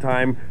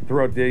springtime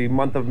throughout the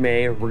month of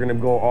May. We're going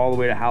to go all the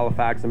way to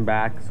Halifax and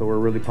back, so we're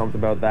really pumped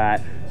about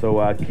that.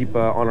 So keep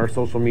on our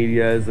social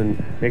medias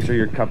and make sure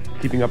you're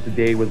keeping up to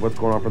date with what's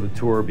going on for the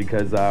tour,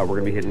 because we're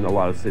going to be hitting a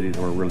lot of cities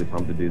and we're really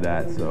pumped to do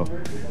that. So,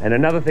 and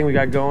another thing we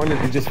got going is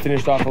we just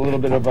finished off a little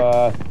bit of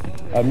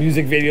a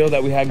music video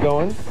that we had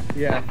going.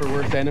 Yeah, for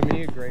Worst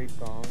Enemy, a great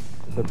song.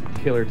 It's a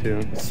killer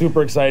tune.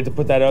 Super excited to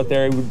put that out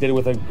there. We did it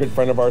with a good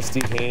friend of ours,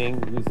 Steve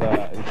Hayning, who's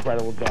an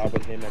incredible job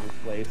with him at his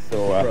place.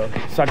 So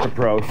such a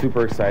pro,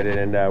 super excited,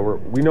 and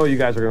we know you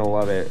guys are gonna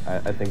love it.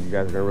 I think you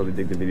guys are gonna really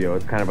dig the video.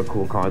 It's kind of a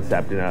cool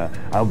concept in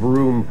a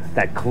room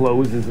that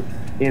closes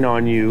in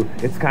on you.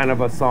 It's kind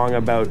of a song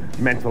about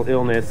mental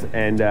illness,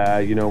 and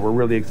you know, we're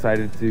really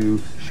excited to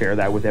share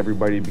that with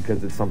everybody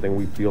because it's something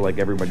we feel like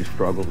everybody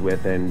struggles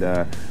with, and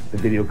the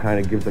video kind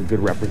of gives a good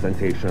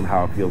representation of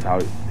how it feels, how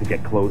to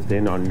get closed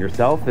in on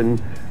yourself,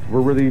 and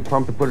we're really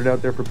pumped to put it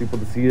out there for people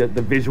to see that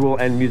the visual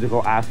and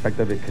musical aspect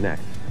of it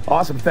connect.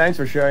 Awesome, thanks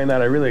for sharing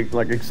that. I really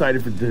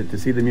excited to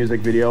see the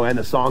music video and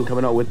the song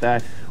coming out with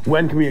that.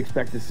 When can we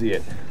expect to see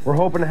it? We're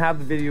hoping to have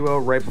the video out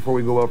right before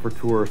we go out for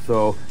tour,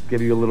 so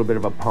give you a little bit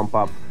of a pump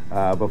up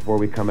before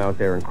we come out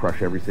there and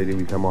crush every city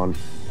we come on.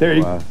 There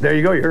you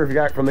go. You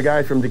heard from the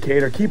guys from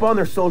Decatur. Keep on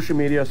their social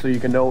media so you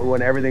can know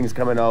when everything's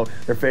coming out.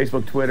 Their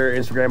Facebook, Twitter,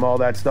 Instagram, all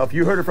that stuff.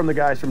 You heard it from the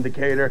guys from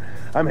Decatur.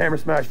 I'm Hammer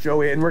Smash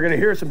Joey, and we're going to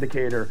hear some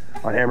Decatur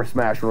on Hammer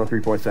Smash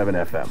 103.7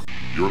 FM.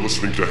 You're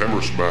listening to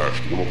Hammer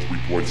Smash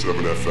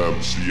 103.7 FM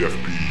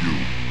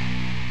CFBU.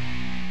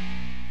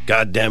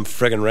 Goddamn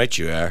friggin' right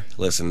you are.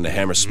 Listening to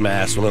Hammer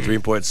Smash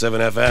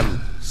 103.7 FM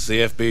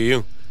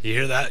CFBU. You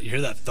hear that? You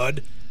hear that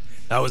thud?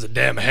 That was a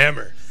damn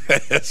hammer.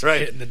 That's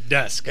right. Hitting the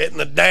desk. Hitting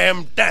the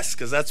damn desk,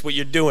 because that's what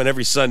you're doing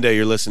every Sunday.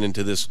 You're listening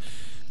to this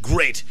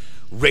great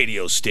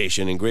radio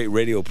station and great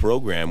radio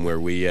program where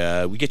we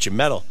get you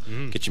metal.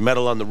 Get you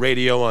metal on the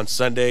radio on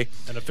Sunday.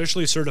 And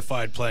officially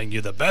certified playing you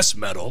the best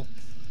metal.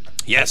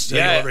 Yes,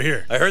 yeah. Over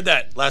here. I heard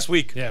that last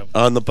week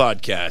on the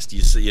podcast.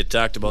 You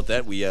talked about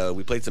that.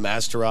 We played some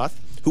Astaroth,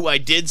 who I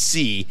did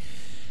see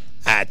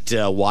at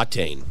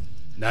Watain.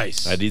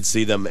 Nice. I did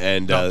see them,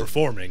 and not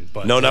performing,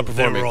 but not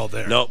performing. They were all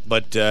there. No,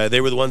 but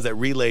they were the ones that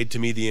relayed to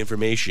me the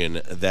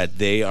information that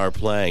they are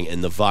playing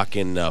in the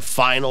Watain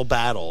final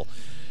battle,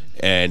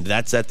 and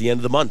that's at the end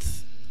of the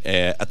month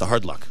at the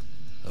HALLUX.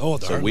 Oh,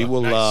 the so HALLUX. we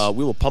will Nice.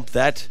 We will pump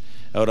that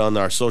out on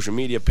our social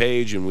media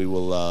page, and we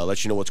will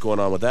let you know what's going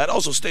on with that.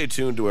 Also, stay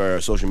tuned to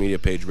our social media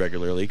page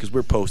regularly because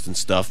we're posting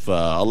stuff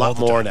a lot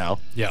more now.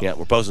 Yeah,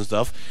 we're posting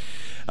stuff.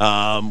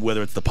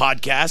 Whether it's the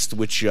podcast,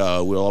 which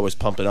we'll always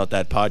pumping out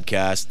that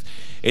podcast.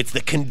 It's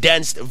the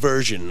condensed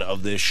version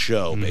of this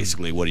show,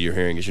 basically. What you're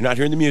hearing is you're not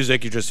hearing the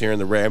music, you're just hearing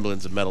the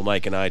ramblings of Metal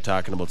Mike and I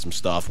talking about some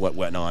stuff, what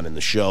went on in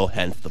the show,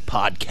 hence the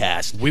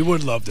podcast. We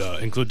would love to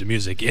include the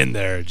music in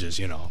there, just,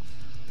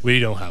 We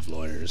don't have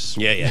lawyers.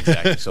 Yeah,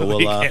 exactly. So we'll.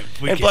 We And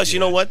can't plus, do you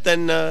know that.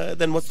 what?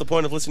 Then what's the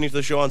point of listening to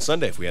the show on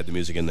Sunday if we had the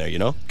music in there? You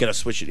know, gotta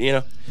switch it. You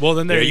know. Well,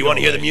 then there you you want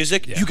to go, hear the right?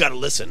 music? Yeah. You gotta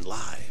listen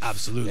live.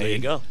 Absolutely. There you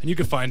go. And you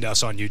can find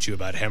us on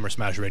YouTube at Hammer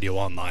Smash Radio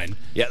Online.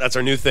 Yeah, that's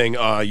our new thing.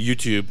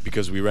 YouTube,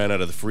 because we ran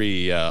out of the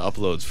free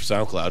uploads for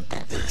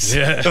SoundCloud.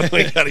 Yeah.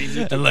 we gotta use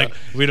YouTube. And like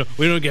we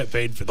don't get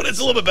paid for But this. it's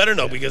a little bit better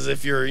now because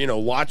if you're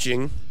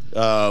watching,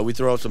 we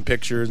throw out some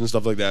pictures and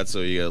stuff like that,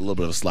 so you get a little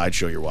bit of a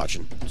slideshow you're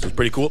watching. So it's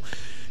pretty cool.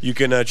 You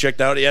can check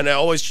that out. Yeah, and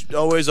always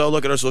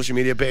look at our social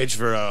media page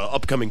for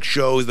upcoming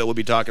shows that we'll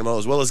be talking about,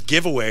 as well as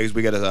giveaways.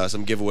 We got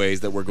some giveaways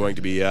that we're going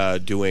to be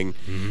doing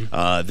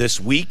this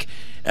week.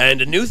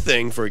 And a new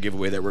thing for a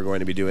giveaway that we're going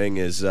to be doing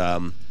is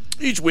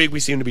each week we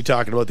seem to be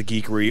talking about the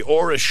Geekery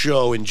or a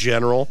show in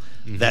general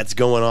that's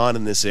going on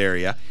in this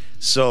area.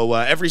 So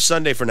every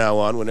Sunday from now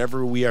on,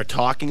 whenever we are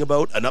talking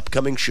about an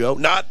upcoming show,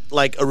 not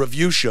like a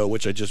review show,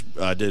 which I just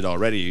did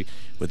already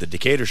with the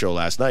Decatur show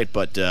last night,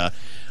 but an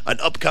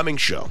upcoming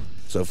show.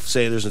 So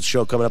say there's a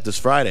show coming up this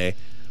Friday,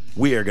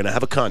 we are going to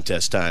have a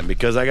contest time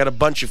because I got a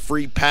bunch of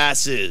free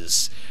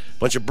passes, a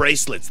bunch of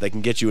bracelets that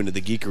can get you into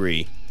the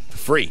Geekery for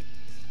free.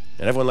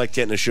 And everyone likes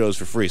getting the shows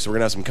for free. So we're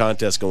going to have some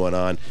contests going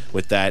on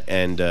with that.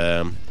 And,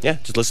 yeah,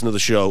 just listen to the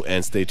show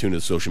and stay tuned to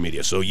the social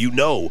media so you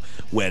know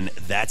when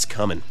that's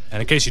coming. And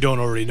in case you don't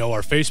already know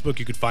our Facebook,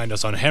 you can find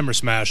us on Hammer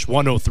Smash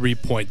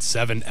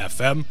 103.7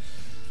 FM.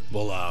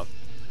 We'll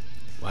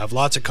have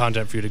lots of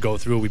content for you to go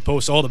through. We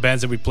post all the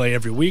bands that we play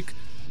every week.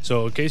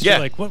 So in case you're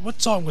like,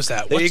 what song was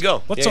that? There you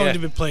go. What song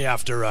did we play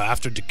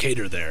after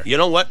Decatur there? You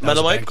know what, That was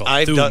a Metal band Mike? called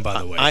I've Thuum, done. by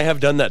the way. I have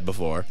done that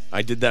before.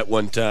 I did that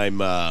one time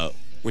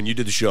when you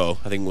did the show.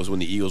 I think it was when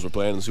the Eagles were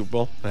playing in the Super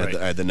Bowl. I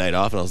had the night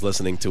off, and I was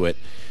listening to it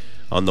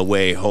on the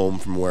way home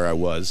from where I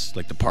was,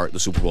 like the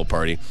Super Bowl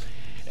party.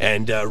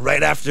 And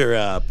right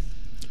after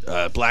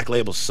Black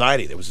Label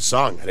Society, there was a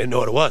song. I didn't know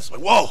what it was.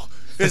 Like, whoa,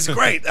 this is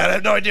great. I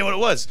had no idea what it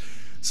was.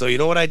 So you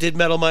know what I did,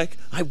 Metal Mike?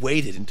 I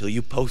waited until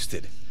you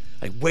posted.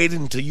 I waited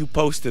until you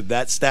posted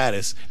that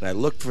status, and I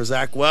looked for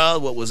Zach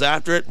Wild. What was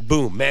after it?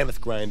 Boom, Mammoth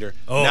Grinder.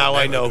 Oh, now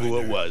I Mammoth know who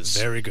Grinder. it was.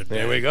 Very good.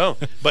 There we go.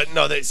 But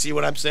no, see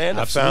what I'm saying?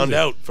 Absolutely. I found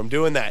out from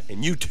doing that,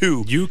 and you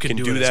too can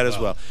do it that as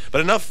as well.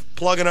 But enough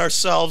plugging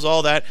ourselves,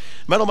 all that.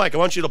 Metal Mike, I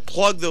want you to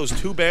plug those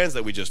two bands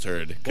that we just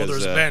heard. Well,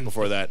 there's a 'cause, band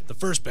before that. The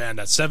first band,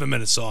 that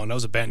 7-minute song, that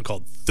was a band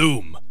called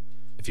Thuum.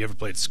 If you ever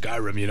played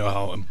Skyrim, you know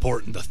how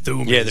important the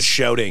Thuum is. Yeah, the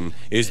shouting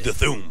is the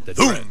Thuum.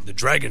 The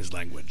dragon's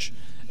language.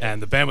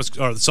 And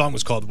the song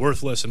was called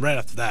Worthless, and right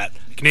after that,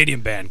 a Canadian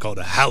band called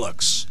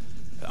HALLUX,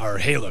 or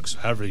HALLUX,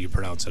 however you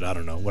pronounce it, I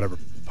don't know, whatever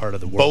part of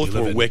the world Both you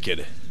live were in.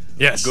 wicked.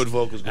 Yes. Good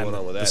vocals going And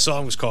on with The that.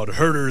 song was called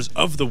Herders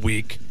of the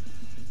Week.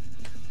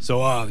 So,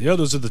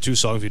 those are the two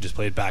songs we just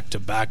played back to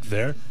back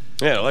there.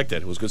 Yeah, I like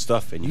that. It was good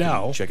stuff. And you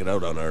Now- can check it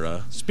out on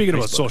our Speaking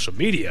about Facebook. social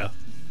media,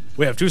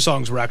 we have two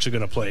songs we're actually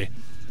going to play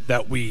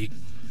that we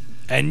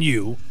and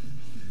you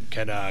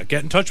can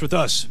get in touch with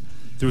us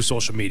through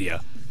social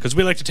media, because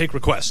we like to take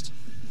requests,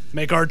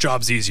 make our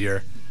jobs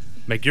easier,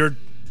 make your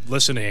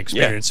listening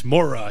experience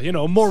more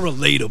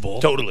relatable.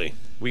 Totally.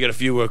 We get a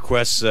few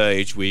requests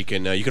each week,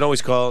 and you can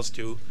always call us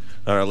too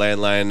on our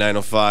landline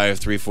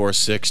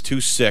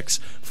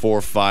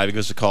 905-346-2645. Give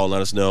us a call and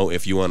let us know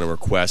if you want a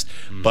request.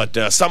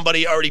 But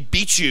somebody already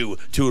beat you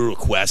to a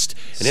request,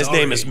 and his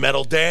name is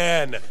Metal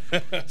Dan.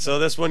 So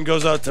this one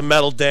goes out to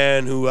Metal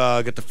Dan, who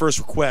got the first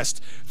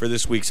request for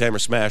this week's Hammer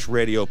Smash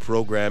radio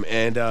program.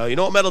 And you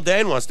know what Metal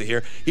Dan wants to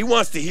hear? He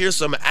wants to hear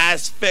some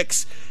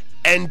Asphyx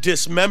and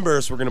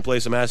Dismember. So we're going to play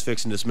some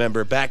Asphyx and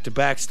Dismember back to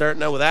back,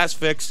 starting out with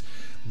Asphyx,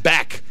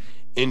 Back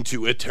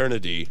into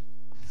Eternity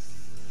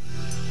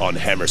on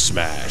Hammer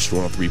Smash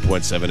 103.7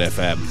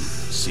 FM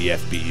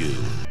CFBU.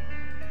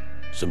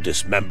 Some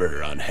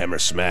Dismember on Hammer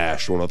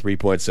Smash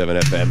 103.7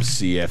 FM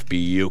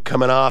CFBU.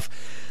 Coming off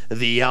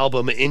the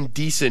album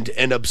Indecent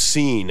and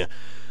Obscene,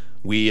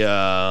 we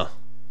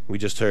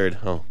just heard,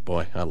 oh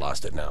boy, I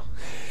lost it now.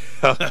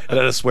 It had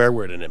a swear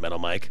word in it, Metal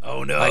Mike.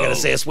 Oh no. I gotta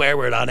say a swear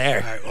word on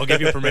air. All right, I'll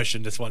give you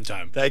permission this one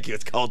time. Thank you.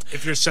 It's called,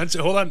 If you're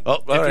sensitive, hold on.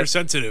 Oh, all You're right.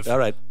 sensitive, All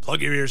right.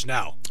 plug your ears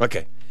now.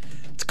 okay,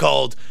 it's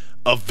called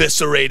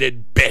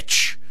Eviscerated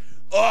Bitch.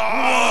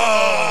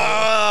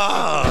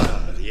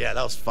 Oh! Yeah,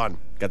 that was fun.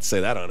 Got to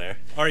say that on air.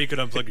 Or you could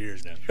unplug your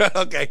ears now.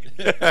 Okay.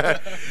 You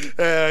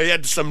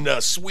had some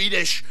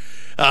Swedish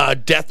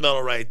death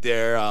metal right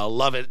there.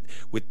 Love it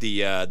with the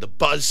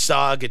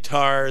buzzsaw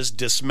guitars.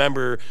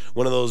 Dismember,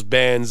 one of those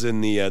bands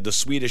in the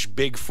Swedish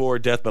Big Four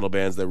death metal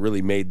bands that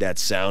really made that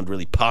sound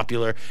really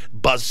popular.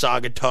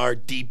 Buzzsaw guitar,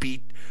 deep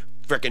beat,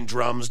 frickin'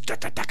 drums.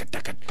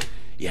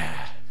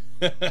 Yeah.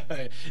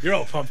 You're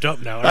all pumped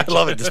up now, I aren't you?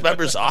 love it.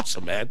 Dismember's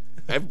awesome, man.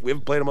 We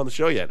haven't played them on the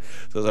show yet,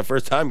 so it's our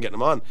first time getting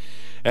them on.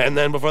 And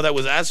then before that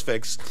was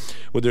Asphyx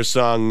with their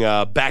song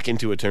Back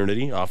into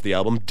Eternity off the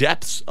album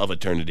Depths of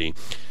Eternity.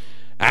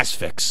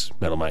 Asphyx,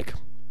 Metal Mike.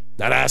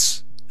 Not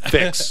ass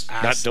fix.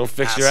 Not don't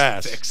fix your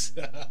ass. Fix.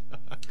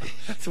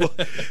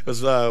 It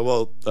was,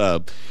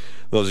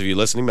 those of you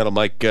listening, Metal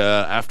Mike,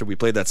 after we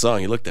played that song,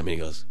 he looked at me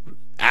and he goes,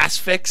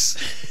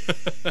 Asphyx?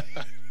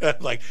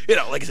 like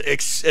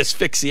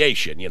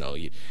asphyxiation.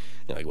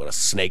 Like what a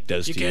snake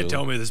does to you. You can't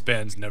tell me this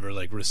band's never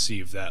like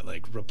received that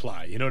like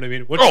reply. You know what I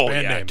mean? What's Oh, your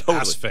band yeah, name? totally.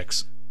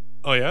 Asphyx.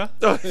 Oh yeah.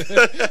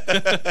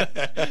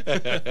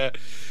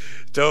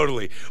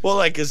 Totally. Well,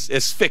 like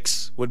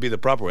asphyx would be the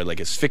proper way, like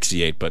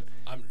asphyxiate, but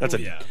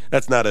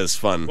that's not as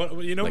fun.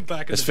 Well, you know, like,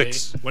 back in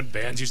asphyx. the day when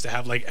bands used to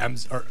have like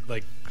or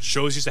like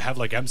shows used to have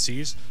like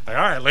MCs. Like,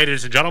 all right,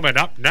 ladies and gentlemen,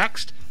 up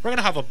next, we're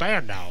gonna have a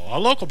band now, a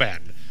local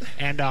band,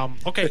 and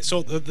okay,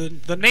 so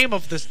the name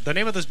of this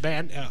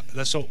band,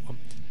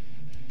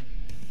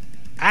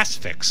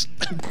 Asphyx.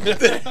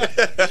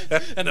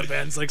 And the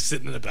band's like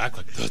sitting in the back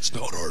like, that's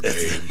not our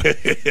name.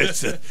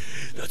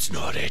 That's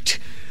not it.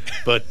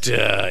 But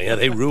yeah,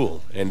 they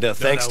rule. And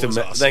thanks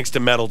to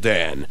Metal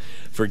Dan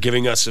for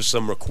giving us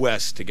some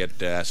requests to get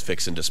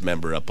Assfix and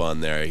Dismember up on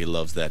there. He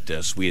loves that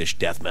Swedish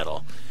death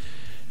metal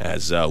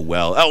as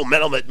well. Oh,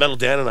 Metal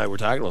Dan and I were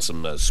talking about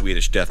some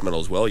Swedish death metal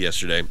as well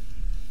yesterday.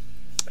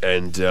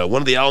 And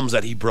one of the albums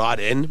that he brought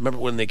in, remember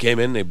when they came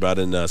in, they brought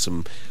in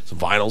some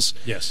vinyls?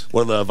 Yes.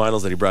 One of the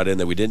vinyls that he brought in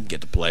that we didn't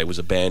get to play was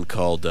a band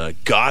called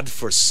God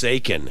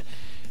Forsaken.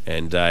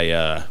 And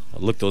I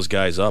looked those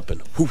guys up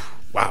and, whew,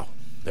 wow,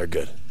 they're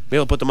good. Maybe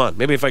I'll put them on.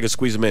 Maybe if I could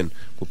squeeze them in,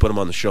 we'll put them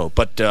on the show.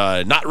 But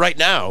not right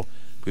now,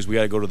 because we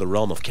got to go to the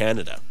realm of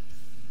Canada.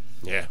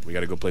 Yeah, we got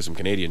to go play some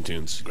Canadian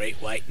tunes. Great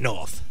White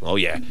North. Oh,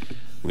 yeah.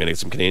 We're going to get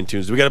some Canadian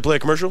tunes. Do we got to play a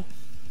commercial?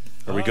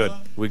 Are we good?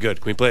 We good?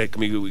 Can we play it?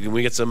 Can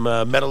we get some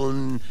metal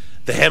in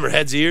the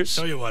Hammerhead's ears?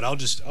 Tell you what, I'll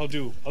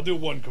do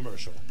one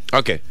commercial.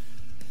 Okay.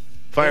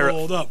 Fire up.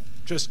 Hold up.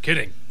 Just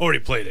kidding. Already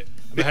played it.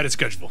 I'm ahead of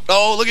schedule.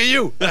 Oh, look at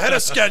you. Ahead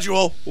of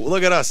schedule.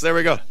 Look at us. There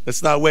we go.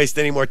 Let's not waste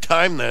any more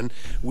time then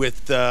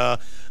with the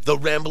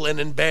rambling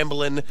and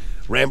bambling,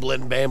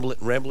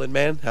 rambling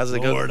man. How's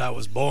it go? Lord, I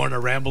was born a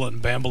rambling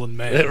and bambling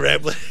man.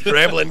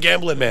 Rambling,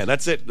 gambling man.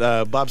 That's it.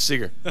 Bob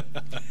Seger.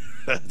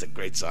 That's a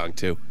great song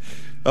too.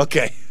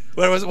 Okay.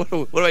 What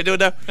am I doing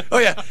now? Oh,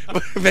 yeah.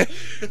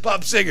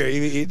 Bob Seger.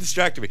 He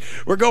distracted me.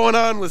 We're going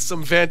on with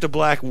some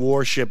Vantablack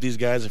Warship. These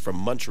guys are from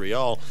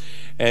Montreal.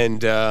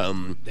 And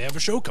they have a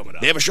show coming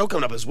up. They have a show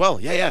coming up as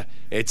well. Yeah.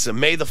 It's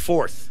May the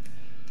 4th,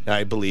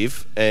 I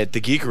believe, at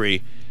the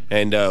Geekery.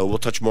 And we'll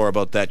touch more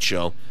about that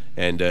show.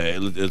 And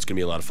it's going to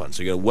be a lot of fun.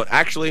 So,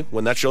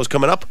 when that show's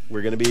coming up,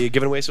 we're going to be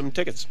giving away some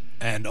tickets.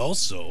 And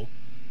also,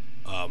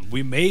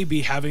 we may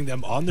be having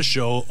them on the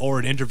show or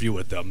an interview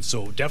with them.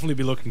 So definitely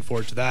be looking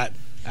forward to that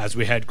as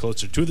we head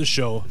closer to the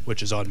show,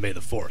 which is on May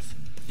the 4th.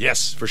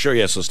 Yes, for sure.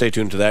 Yes, so stay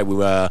tuned to that.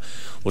 We'll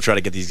try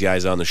to get these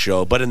guys on the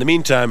show. But in the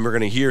meantime, we're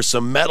going to hear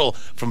some metal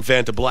from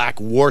Vantablack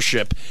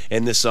Warship,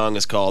 and this song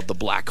is called The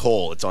Black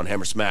Hole. It's on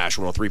Hammer Smash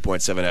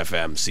 103.7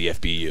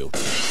 FM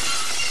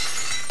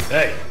CFBU.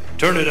 Hey,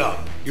 turn it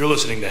up. You're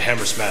listening to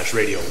Hammer Smash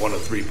Radio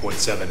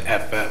 103.7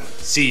 FM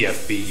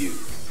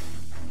CFBU.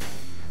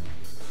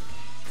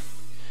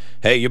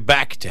 Hey, you're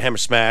back to Hammer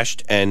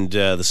Smashed, and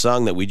the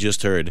song that we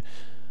just heard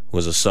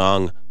was a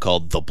song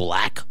called The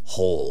Black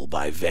Hole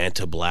by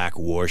Vantablack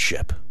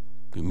Warship.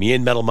 Me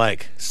and Metal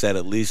Mike said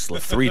at least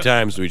 3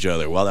 times to each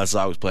other while that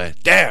song was playing.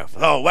 Damn!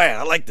 Oh man,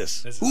 I like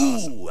this. This is Ooh,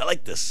 awesome. I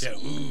like this. Yeah.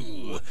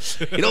 Ooh.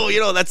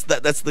 you know that's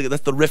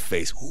the riff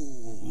face.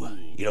 Ooh.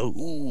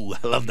 Ooh,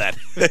 I love that.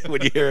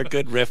 When you hear a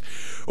good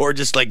riff, or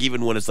just like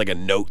even when it's like a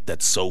note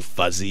that's so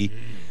fuzzy,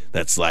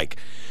 that's like,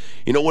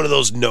 one of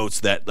those notes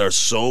that are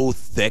so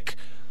thick.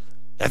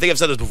 I think I've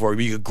said this before,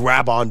 but you could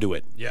grab onto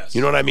it. Yes.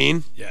 You know what I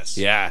mean? Yes.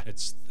 Yeah.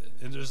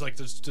 And there's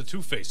the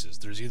 2 faces.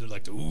 There's either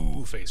like the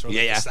ooh face or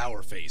like the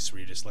sour face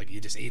where you just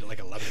ate it like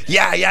a lemon.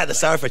 Yeah, the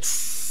sour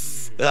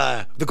face.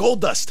 The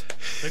gold dust.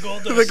 The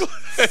gold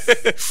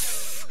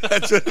dust.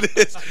 That's what it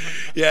is.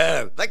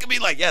 Yeah. That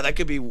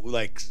could be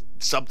like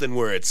something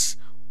where it's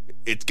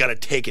gotta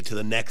take it to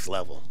the next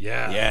level.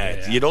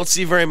 Yeah. You don't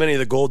see very many of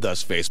the gold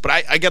dust face, but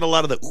I get a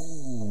lot of the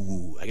ooh.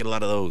 I get a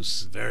lot of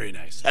those. Very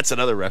nice. That's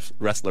another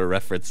wrestler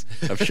reference.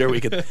 I'm sure we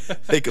could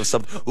think of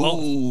something.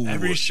 Ooh.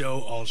 Every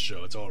show,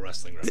 it's all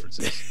wrestling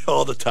references.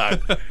 All the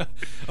time.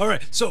 All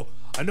right, so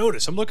I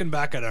noticed, I'm looking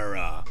back at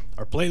our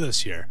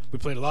playlist here. We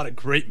played a lot of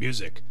great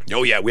music.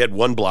 Oh, yeah, we had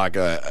one block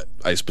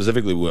I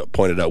specifically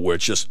pointed out where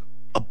it's just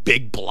a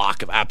big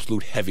block of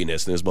absolute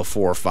heaviness, and there's about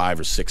 4 or 5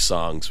 or 6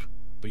 songs.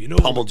 But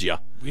pummeled you.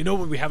 You know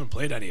what we haven't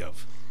played any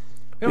of?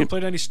 We haven't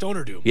played any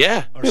Stoner Doom.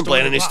 Yeah, we haven't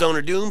played any rock.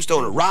 Stoner Doom,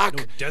 Stoner Rock.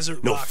 No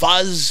desert no rock.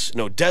 Fuzz,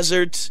 no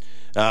desert.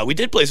 We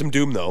did play some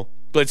Doom, though.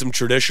 Played some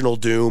traditional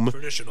Doom,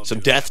 some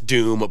Death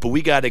Doom, but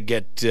we got to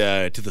get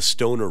to the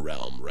Stoner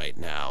realm right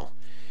now.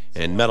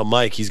 And Metal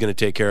Mike, he's going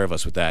to take care of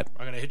us with that.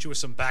 I'm going to hit you with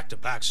some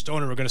back-to-back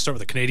Stoner. We're going to start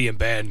with a Canadian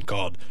band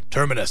called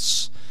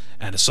Terminus,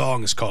 and the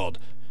song is called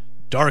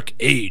Dark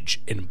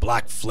Age in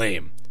Black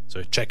Flame.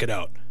 So check it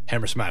out.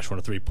 Hammer Smash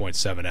 103.7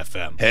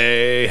 FM.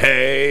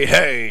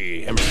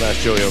 Hey. Hammer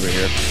Smash Joey over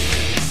here.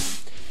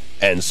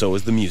 And so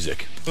is the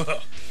music.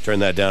 Turn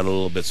that down a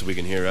little bit so we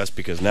can hear us,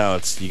 because now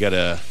you got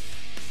to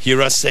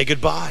hear us say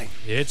goodbye.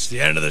 It's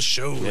the end of the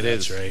show. It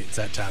That's is. right. It's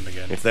that time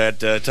again. It's that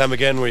time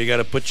again where you got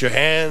to put your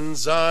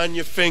hands on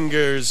your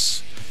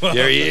fingers,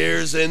 your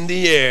ears in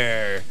the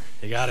air.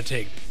 You got to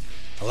take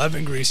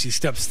 11 greasy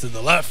steps to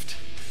the left.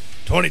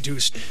 22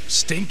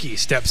 stinky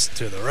steps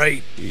to the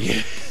right.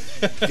 Yeah.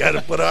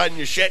 Gotta put on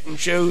your shitting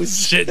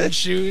shoes. Shitting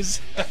shoes.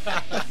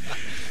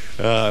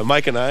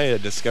 Mike and I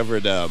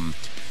discovered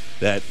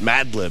that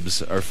Mad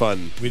Libs are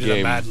fun. We did game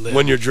a Mad Lib.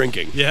 when you're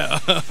drinking. Yeah,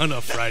 on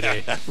a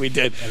Friday. We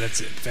did. And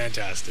it's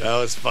fantastic. That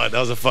was fun. That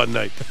was a fun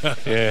night.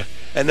 Yeah.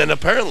 And then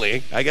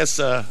apparently, I guess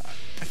I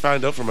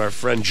found out from our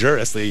friend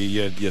Juris that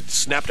you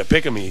snapped a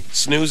pic of me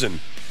snoozing.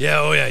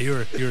 Yeah, oh yeah,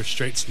 you were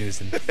straight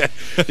snoozing.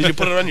 Did you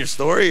put it on your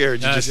story or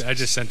did you just I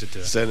just sent it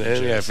to send it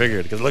in? Yeah, I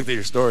figured because I looked at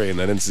your story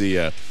and I didn't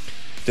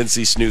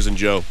see Snoozing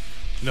Joe.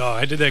 No,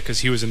 I did that because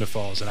he was in the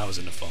falls and I was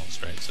in the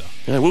falls, right? So.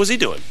 Yeah, what was he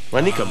doing?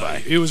 Why didn't he come by?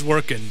 He was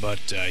working, but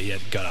he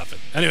had got off it.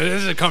 Anyway,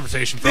 this is a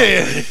conversation.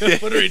 Yeah.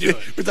 What are we doing?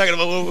 We're talking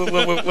about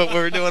what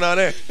we're doing on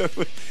air.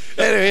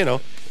 Anyway, you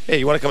know, hey,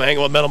 you want to come hang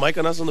out with Metal Mike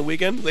on us on the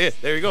weekend? Yeah,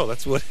 there you go.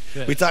 That's what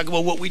we talk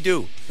about. What we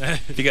do.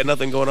 If you got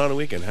nothing going on the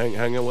weekend,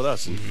 hang out with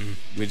us, and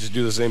we just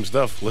do the same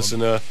stuff. Listen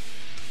to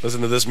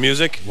this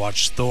music.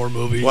 Watch Thor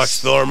movies.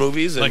 Watch Thor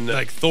movies, and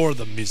like Thor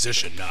the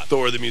musician, not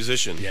Thor the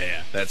musician.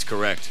 Yeah. That's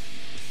correct.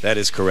 That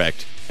is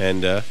correct.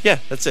 And yeah,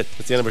 that's it.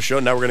 That's the end of our show.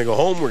 Now we're gonna go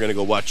home. We're gonna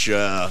go watch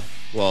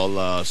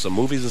some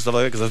movies and stuff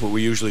like that because that's what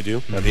we usually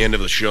do. At the end of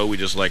the show, we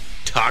just like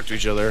talk to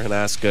each other and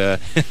ask, "Hey,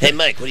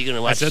 Mike, what are you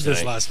gonna watch?" I said tonight?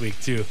 this last week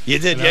too. You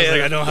did, and yeah. I was like,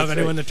 yeah, I don't have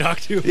anyone to talk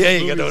to. Yeah,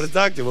 you got no one to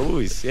talk to. What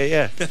movies?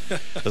 Yeah.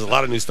 There's a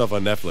lot of new stuff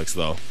on Netflix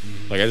though.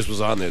 Like I just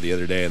was on there the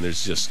other day, and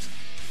there's just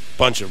a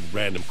bunch of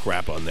random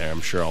crap on there.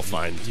 I'm sure I'll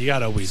find You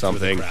gotta weed through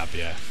something. the crap,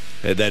 yeah.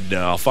 And then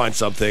I'll find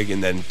something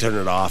and then turn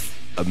it off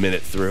a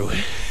minute through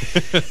and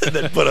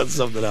then put on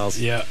something else.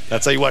 Yeah.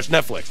 That's how you watch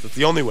Netflix. That's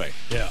the only way.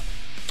 Yeah.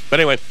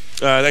 But anyway,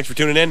 thanks for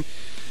tuning in.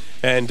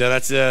 And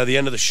that's the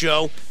end of the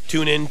show.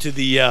 Tune in to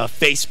the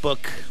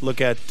Facebook.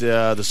 Look at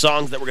the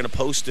songs that we're going to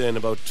post in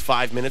about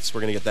 5 minutes. We're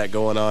going to get that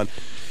going on.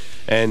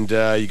 And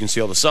you can see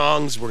all the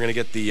songs. We're going to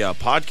get the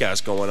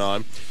podcast going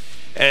on.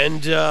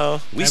 And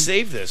we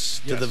save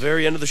this to the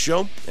very end of the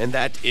show, and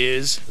that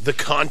is the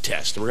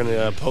contest. We're going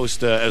to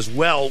post as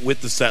well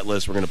with the set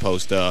list. We're going to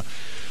post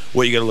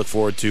what you got to look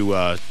forward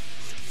to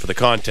for the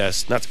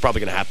contest. That's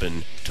probably going to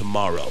happen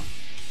tomorrow.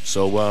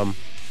 So,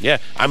 yeah,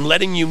 I'm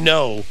letting you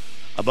know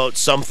about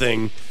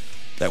something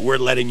that we're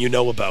letting you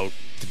know about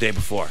the day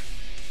before.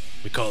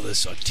 We call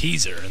this a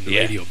teaser in the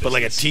radio business. But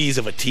like a tease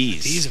of a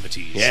tease. Tease of a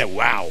tease. Yeah,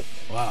 wow.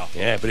 Wow.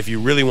 Yeah, but if you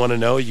really want to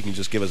know, you can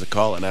just give us a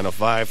call at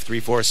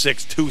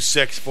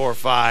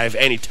 905-346-2645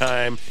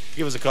 anytime.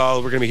 Give us a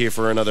call. We're going to be here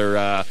for another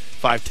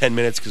 5-10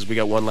 minutes because we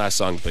got one last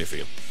song to play for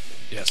you.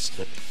 Yes.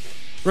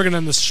 We're going to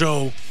end this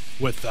show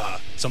with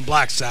some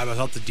Black Sabbath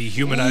off the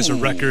Dehumanizer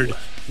record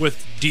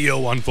with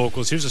Dio on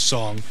vocals. Here's a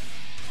song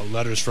called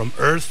Letters from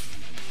Earth.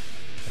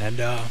 And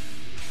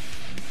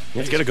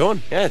let's get it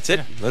going. Yeah, that's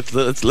it. Yeah.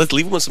 Let's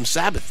leave them with some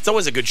Sabbath. It's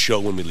always a good show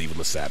when we leave them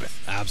with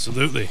Sabbath.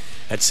 Absolutely.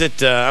 That's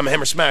it. I'm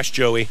Hammer Smash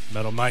Joey.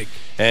 Metal Mike.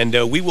 And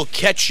we will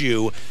catch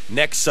you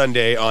next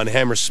Sunday on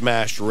Hammer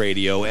Smash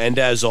Radio. And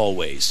as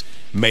always,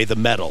 may the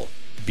metal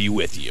be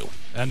with you.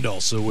 And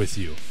also with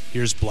you.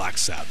 Here's Black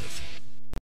Sabbath.